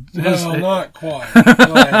said, not quite.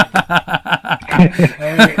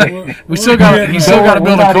 We still got to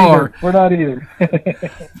build a car. We're not either.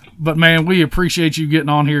 But man, we appreciate you getting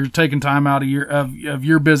on here, taking time out of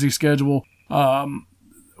your busy schedule.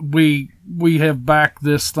 We have backed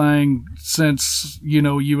this thing since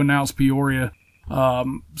you announced Peoria.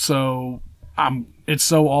 So it's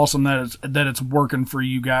so awesome that it's working for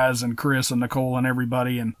you guys and Chris and Nicole and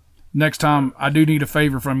everybody. And next time, I do need a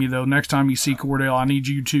favor from you though. Next time you see Cordell, I need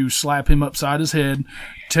you to slap him upside his head,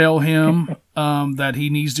 tell him that he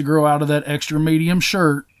needs to grow out of that extra medium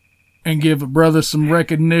shirt, and give a brother some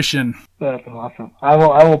recognition. That's awesome. I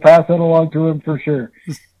will pass that along to him for sure.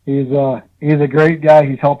 He's a great guy.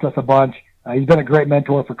 He's helped us a bunch. He's been a great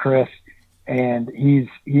mentor for Chris, and he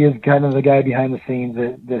is kind of the guy behind the scenes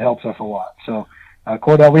that helps us a lot. So,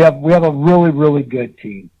 Cordell, we have a really, really good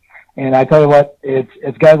team. And I tell you what,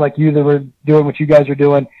 it's guys like you that are doing what you guys are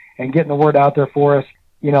doing and getting the word out there for us.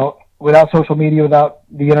 Without social media, without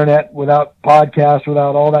the internet, without podcasts,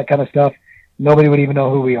 without all that kind of stuff, nobody would even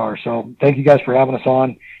know who we are. So thank you guys for having us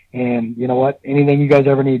on. And you know what? Anything you guys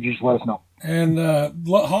ever need, just let us know. And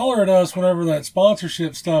holler at us whenever that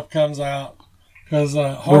sponsorship stuff comes out, because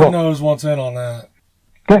Hard Nose wants in on that.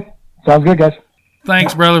 Okay. Sounds good, guys.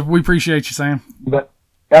 Thanks, brother. We appreciate you, Sam. But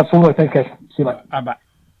absolutely. Thanks, guys. See you later. Bye-bye.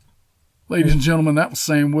 Ladies and gentlemen, that was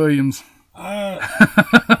Sam Williams.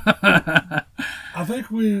 I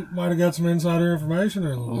think we might have got some insider information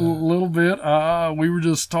there a little bit. We were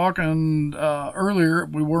just talking earlier.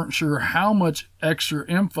 We weren't sure how much extra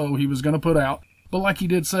info he was going to put out. But like he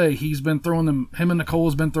did say, he's been throwing them, him and Nicole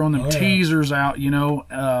has been throwing them teasers out, you know.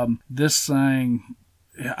 This thing,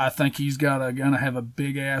 I think he's gonna have a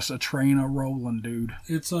big ass train a rolling, dude.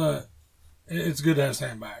 It's good to have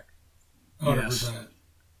Sam back. 100%. Yes.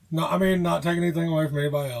 No, I mean, not taking anything away from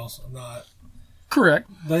anybody else. I'm not. Correct.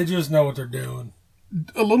 They just know what they're doing.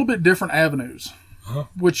 A little bit different avenues,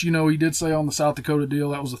 which, you know, he did say on the South Dakota deal,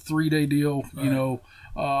 that was a 3-day deal, you know,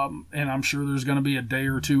 and I'm sure there's going to be a day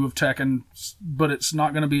or two of teching, but it's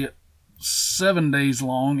not going to be 7 days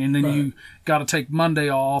long, and then you got to take Monday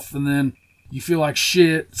off, and then you feel like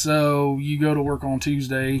shit, so you go to work on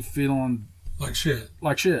Tuesday feeling like shit.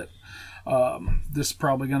 This is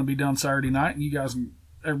probably going to be done Saturday night, and you guys,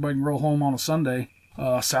 everybody can roll home on a Sunday.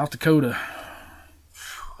 South Dakota.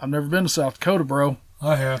 I've never been to South Dakota, bro.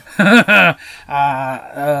 I have.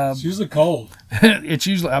 It's usually cold. It's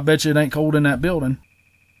usually, I bet you it ain't cold in that building.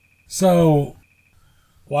 So,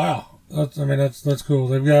 wow. That's cool.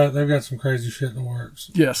 They've got some crazy shit in the works.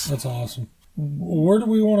 Yes. That's awesome. Where do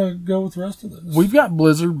we want to go with the rest of this? We've got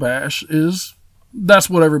Blizzard Bash that's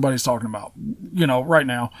what everybody's talking about, you know, right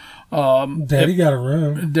now. Daddy got a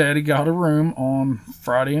room. Daddy got a room on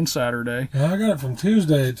Friday and Saturday. Well, I got it from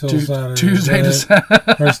Tuesday till Saturday. Tuesday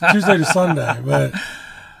to Sunday, but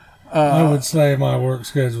I would say my work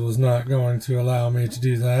schedule is not going to allow me to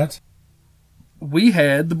do that. We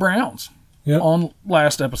had the Browns on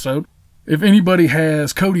last episode. If anybody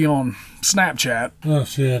has Cody on Snapchat. Oh,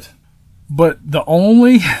 shit. But the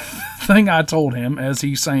only thing I told him, as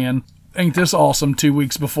he's saying, ain't this awesome, 2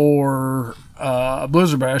 weeks before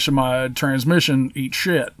Blizzard Bash and my transmission eats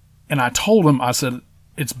shit. And I told him, I said,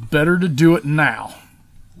 it's better to do it now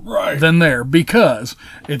than there. Because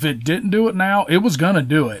if it didn't do it now, it was going to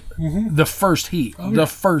do it the first heat, the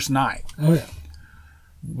first night. Oh, yeah.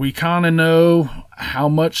 We kind of know how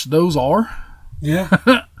much those are.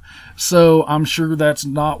 Yeah. So I'm sure that's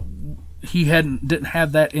not, he didn't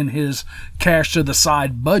have that in his cash to the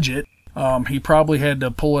side budget. He probably had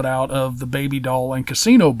to pull it out of the baby doll and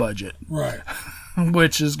casino budget. Right.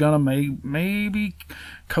 Which is going to maybe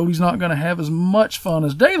Cody's not going to have as much fun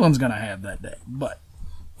as Dalen's going to have that day. But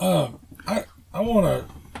I want to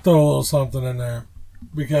throw a little something in there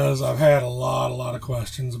because I've had a lot of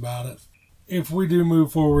questions about it. If we do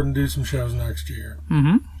move forward and do some shows next year,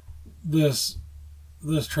 this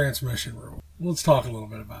transmission rule, let's talk a little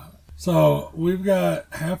bit about it. So we've got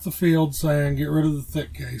half the field saying get rid of the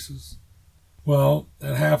thick cases. Well,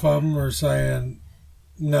 and half of them are saying,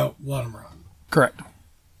 no, let them run. Correct.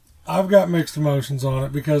 I've got mixed emotions on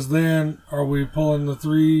it because then are we pulling the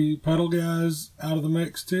 3 pedal guys out of the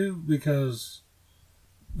mix too? Because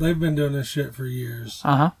they've been doing this shit for years.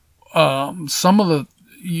 Some of the,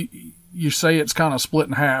 you say it's kind of split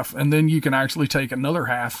in half, and then you can actually take another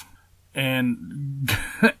half and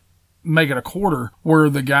make it a quarter where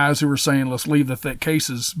the guys who are saying let's leave the thick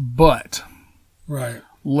cases, but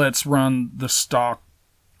let's run the stock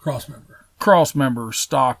cross member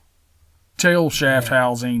stock tail shaft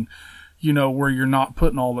housing, you know, where you're not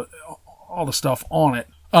putting all the stuff on it.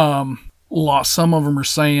 Some of them are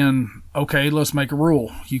saying, okay, let's make a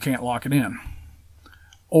rule, you can't lock it in,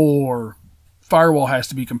 or firewall has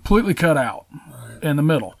to be completely cut out in the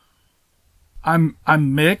middle. I'm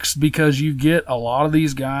mixed because you get a lot of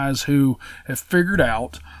these guys who have figured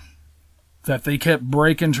out that they kept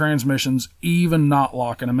breaking transmissions, even not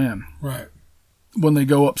locking them in. Right. When they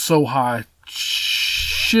go up so high,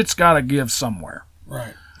 shit's got to give somewhere.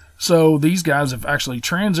 Right. So these guys have actually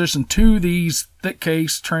transitioned to these thick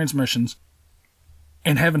case transmissions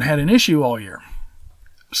and haven't had an issue all year.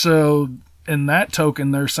 So in that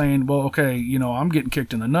token, they're saying, well, okay, you know, I'm getting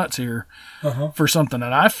kicked in the nuts here for something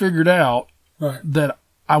that I figured out that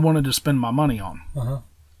I wanted to spend my money on.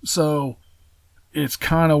 So it's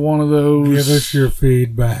kind of one of those. Give us your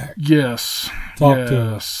feedback. Yes. Talk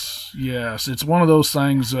to us. Yes. It's one of those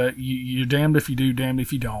things that you're damned if you do, damned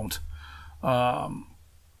if you don't.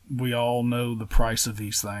 We all know the price of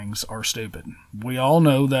these things are stupid. We all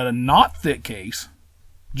know that a not thick case,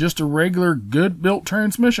 just a regular good built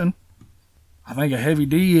transmission, I think a heavy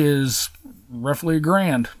D is roughly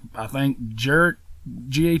 $1,000. I think Jarrett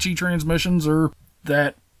GHE transmissions are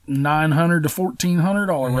that $900 to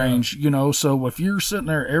 $1,400 range, you know. So if you're sitting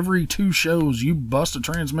there every 2 shows, you bust a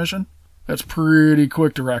transmission, that's pretty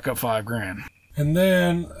quick to rack up $5,000. And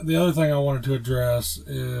then the other thing I wanted to address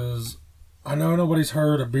is, I know nobody's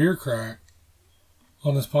heard a beer crack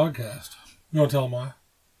on this podcast. You want to tell them why?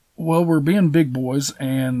 Well, we're being big boys,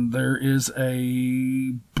 and there is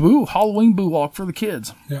a Halloween boo walk for the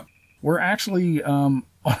kids. Yeah. We're actually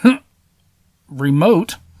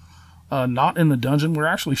remote, not in the dungeon. We're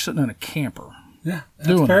actually sitting in a camper. Yeah, at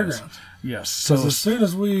doing the fairgrounds. this. Yes. So So as soon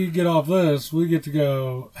as we get off this, we get to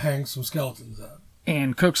go hang some skeletons up.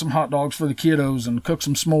 and cook some hot dogs for the kiddos, and cook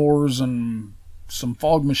some s'mores and some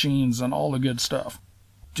fog machines and all the good stuff.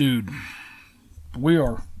 Dude, we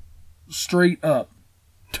are straight up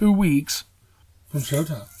 2 weeks From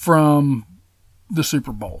Showtime. from the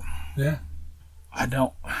Super Bowl. Yeah.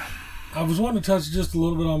 I was wanting to touch just a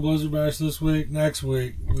little bit on Blizzard Bash this week. Next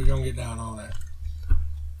week, we're going to get down on it.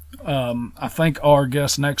 I think our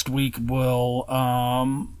guest next week will,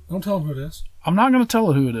 Don't tell them who it is. I'm not going to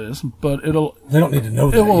tell who it is, but They don't need to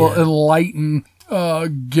know that it will yet. enlighten,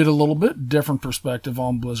 get a little bit different perspective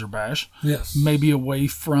on Blizzard Bash. Yes. Maybe away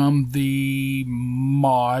from the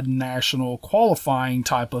mod national qualifying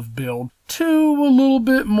type of build to a little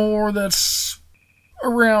bit more that's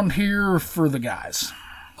around here for the guys.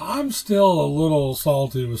 I'm still a little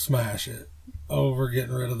salty with Smash It over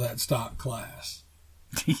getting rid of that stock class.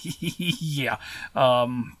 Yeah.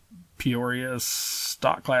 Peoria's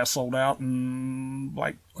stock class sold out in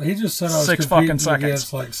like He just said I was 6 competing fucking seconds.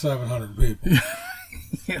 against like 700 people.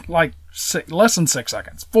 less than 6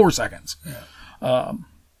 seconds, 4 seconds. Yeah.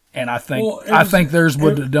 And I think Well, theirs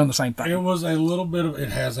would have done the same thing. It was a little bit of, it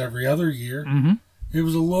has every other year. Mm-hmm. It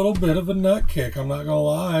was a little bit of a nut kick, I'm not going to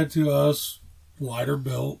lie, to us lighter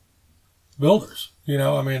built builders. You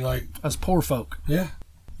know, I mean, like, As poor folk. yeah.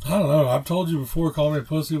 I don't know. I've told you before, call me a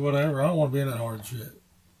pussy, whatever. I don't want to be in that hard shit.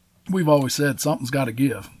 We've always said something's got to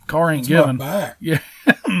give. Car ain't It's giving. my back. Yeah,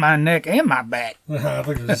 my neck and my back. I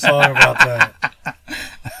think there's a song about that.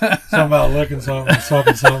 Something about licking something,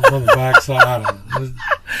 sucking something from the backside.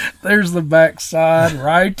 There's the backside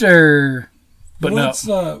right there. But let's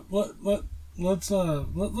no, let's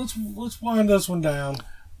wind this one down.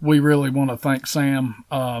 we really want to thank Sam.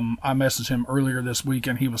 I messaged him earlier this week,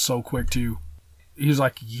 and he was so quick to. He was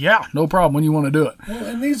like, "Yeah, no problem. When you want to do it." Well,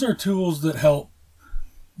 and these are tools that help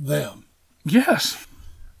them. Yes.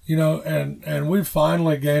 You know, and we've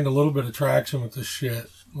finally gained a little bit of traction with this shit.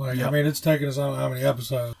 Like, Yep. I mean, it's taken us I don't know how many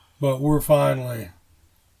episodes, but we're finally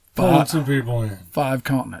pulling some people in. 5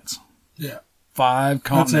 continents. Yeah. 5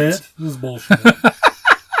 continents. That's it? This is bullshit.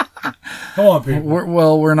 Come on, people.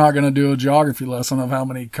 We're not going to do a geography lesson of how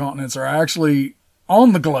many continents are actually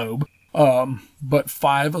on the globe. But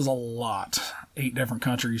 5 is a lot. 8 different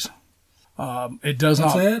countries. It does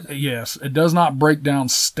That's not. it? Yes, it does not break down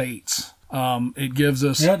states. It gives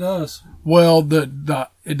us. Yeah, it does. Well,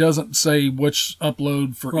 it doesn't say which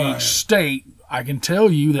upload for Right. each state. I can tell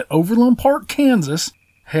you that Overland Park, Kansas,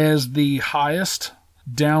 has the highest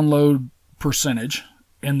download percentage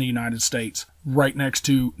in the United States, right next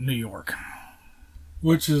to New York.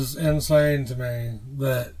 Which is insane to me.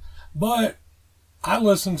 But I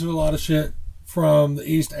listen to a lot of shit from the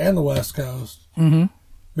East and the West Coast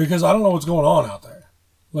because I don't know what's going on out there.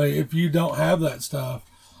 Like, if you don't have that stuff,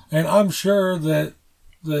 and I'm sure that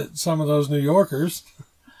some of those New Yorkers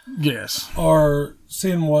Yes. are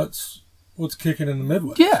seeing what's kicking in the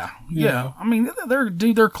Midwest. Yeah. You Yeah. know? I mean,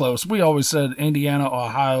 they're close. We always said Indiana,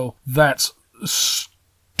 Ohio. That's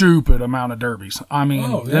stupid amount of derbies. I mean,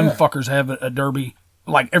 Oh, them yeah. fuckers have a derby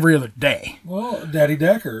like every other day. Well, Daddy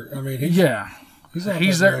Decker. I mean, he's out He's that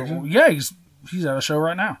there. direction. Yeah, he's at a show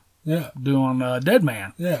right now Yeah, doing Dead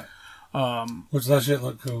Man. yeah. Which that shit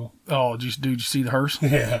looked cool. Oh, did you see the hearse?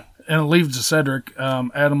 Yeah. And it leaves to Cedric.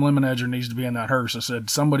 Adam Lemonedger needs to be in that hearse. I said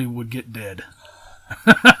somebody would get dead.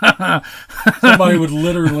 Somebody would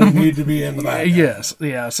literally need to be in the back. Yes,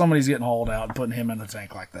 yeah. Somebody's getting hauled out and putting him in the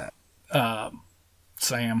tank like that.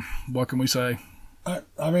 Sam, what can we say?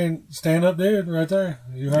 I mean, stand up dude right there.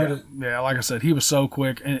 You heard it. Yeah, like I said, he was so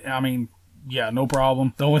quick. And I mean, yeah, no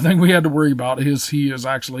problem. The only thing we had to worry about is he is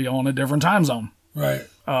actually on a different time zone. Right.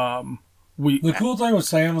 We The cool thing with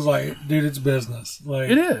Sam was like, dude, it's business. Like,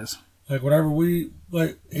 it is. like whenever he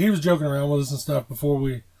was joking around with us and stuff before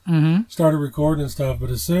we started recording and stuff. But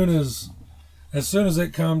as soon as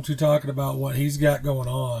it come to talking about what he's got going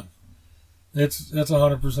on, it's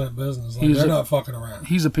 100% business. Like, they're not fucking around.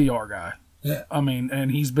 He's a PR guy. Yeah. I mean,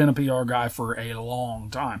 and he's been a PR guy for a long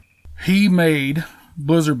time. He made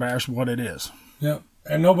Blizzard Bash what it is. Yep.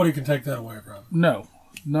 And nobody can take that away from him. No,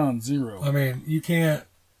 none, zero. I mean, you can't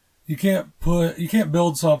you can't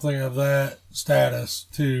build something of that status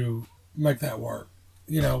to make that work,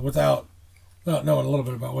 without not knowing a little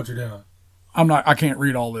bit about what you're doing. I can't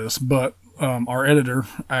read all this, but our editor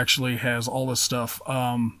actually has all this stuff.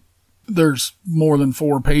 There's more than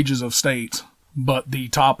 4 pages of states, but the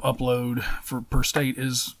top upload per state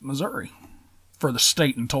is Missouri for the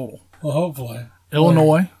state in total. Well, hopefully.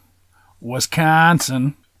 Illinois,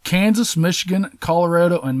 Wisconsin, Kansas, Michigan,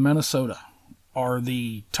 Colorado, and Minnesota are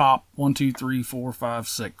the top 1, 2, 3, 4, 5,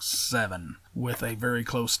 6, 7, with a very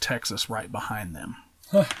close Texas right behind them.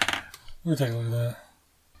 Huh. We'll take a look at that.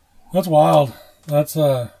 That's wild. That's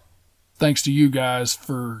Thanks to you guys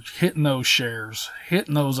for hitting those shares,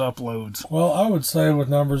 hitting those uploads. Well, I would say with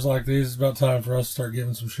numbers like these, it's about time for us to start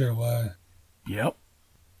giving some shit away. Yep.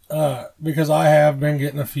 Because I have been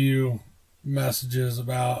getting a few messages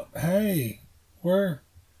about, hey, where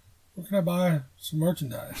can I buy some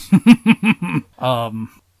merchandise?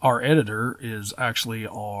 Our editor is actually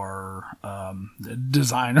our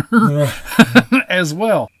designer as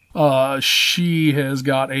well. She has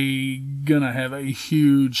gonna have a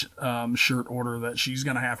huge shirt order that she's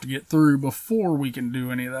gonna have to get through before we can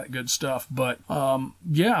do any of that good stuff. But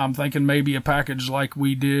yeah, I'm thinking maybe a package like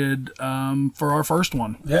we did for our first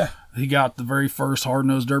one. Yeah. He got the very first Hard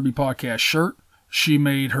Nosed Derby podcast shirt. She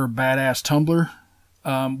made her badass tumbler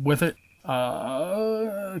with it.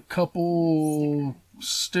 A couple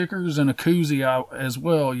stickers and a koozie out as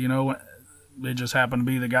well, It just happened to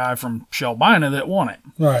be the guy from Shelbina that won it.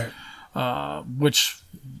 Right. Which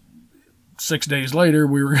 6 days later,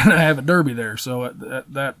 we were going to have a derby there. So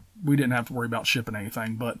that we didn't have to worry about shipping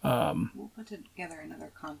anything. But we'll put together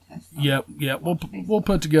another contest. Yep. We'll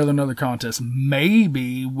put together another contest.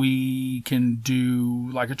 Maybe we can do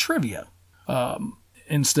like a trivia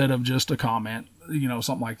instead of just a comment,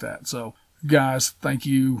 something like that. So, guys, thank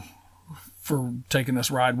you for taking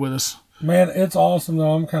this ride with us. Man, it's awesome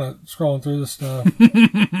though. I'm kind of scrolling through this stuff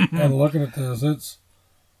and looking at this. This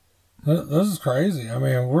is crazy. I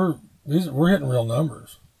mean, we're hitting real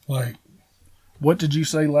numbers. Like, what did you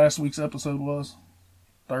say last week's episode was?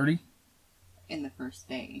 30? In the first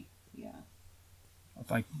day, yeah. I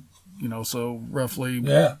think, so roughly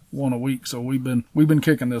one a week. So we've been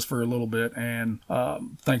kicking this for a little bit, and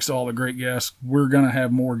thanks to all the great guests, we're gonna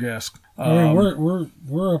have more guests. I mean,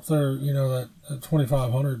 we're up there, that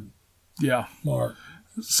 2,500. Yeah. Mark.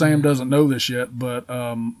 Sam doesn't know this yet, but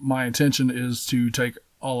my intention is to take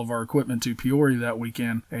all of our equipment to Peoria that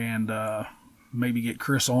weekend and maybe get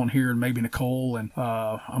Chris on here and maybe Nicole. And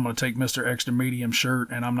I'm going to take Mr. Extra Medium shirt,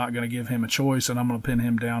 and I'm not going to give him a choice, and I'm going to pin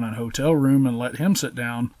him down in a hotel room and let him sit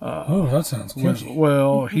down. That sounds good.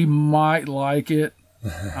 Well, he might like it.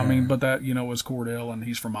 I mean, but that, is Cordell, and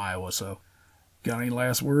he's from Iowa, so. Got any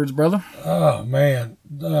last words, brother? Oh, man.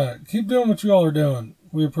 Keep doing what you all are doing.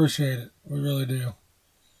 We appreciate it. We really do.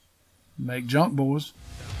 Make junk, boys.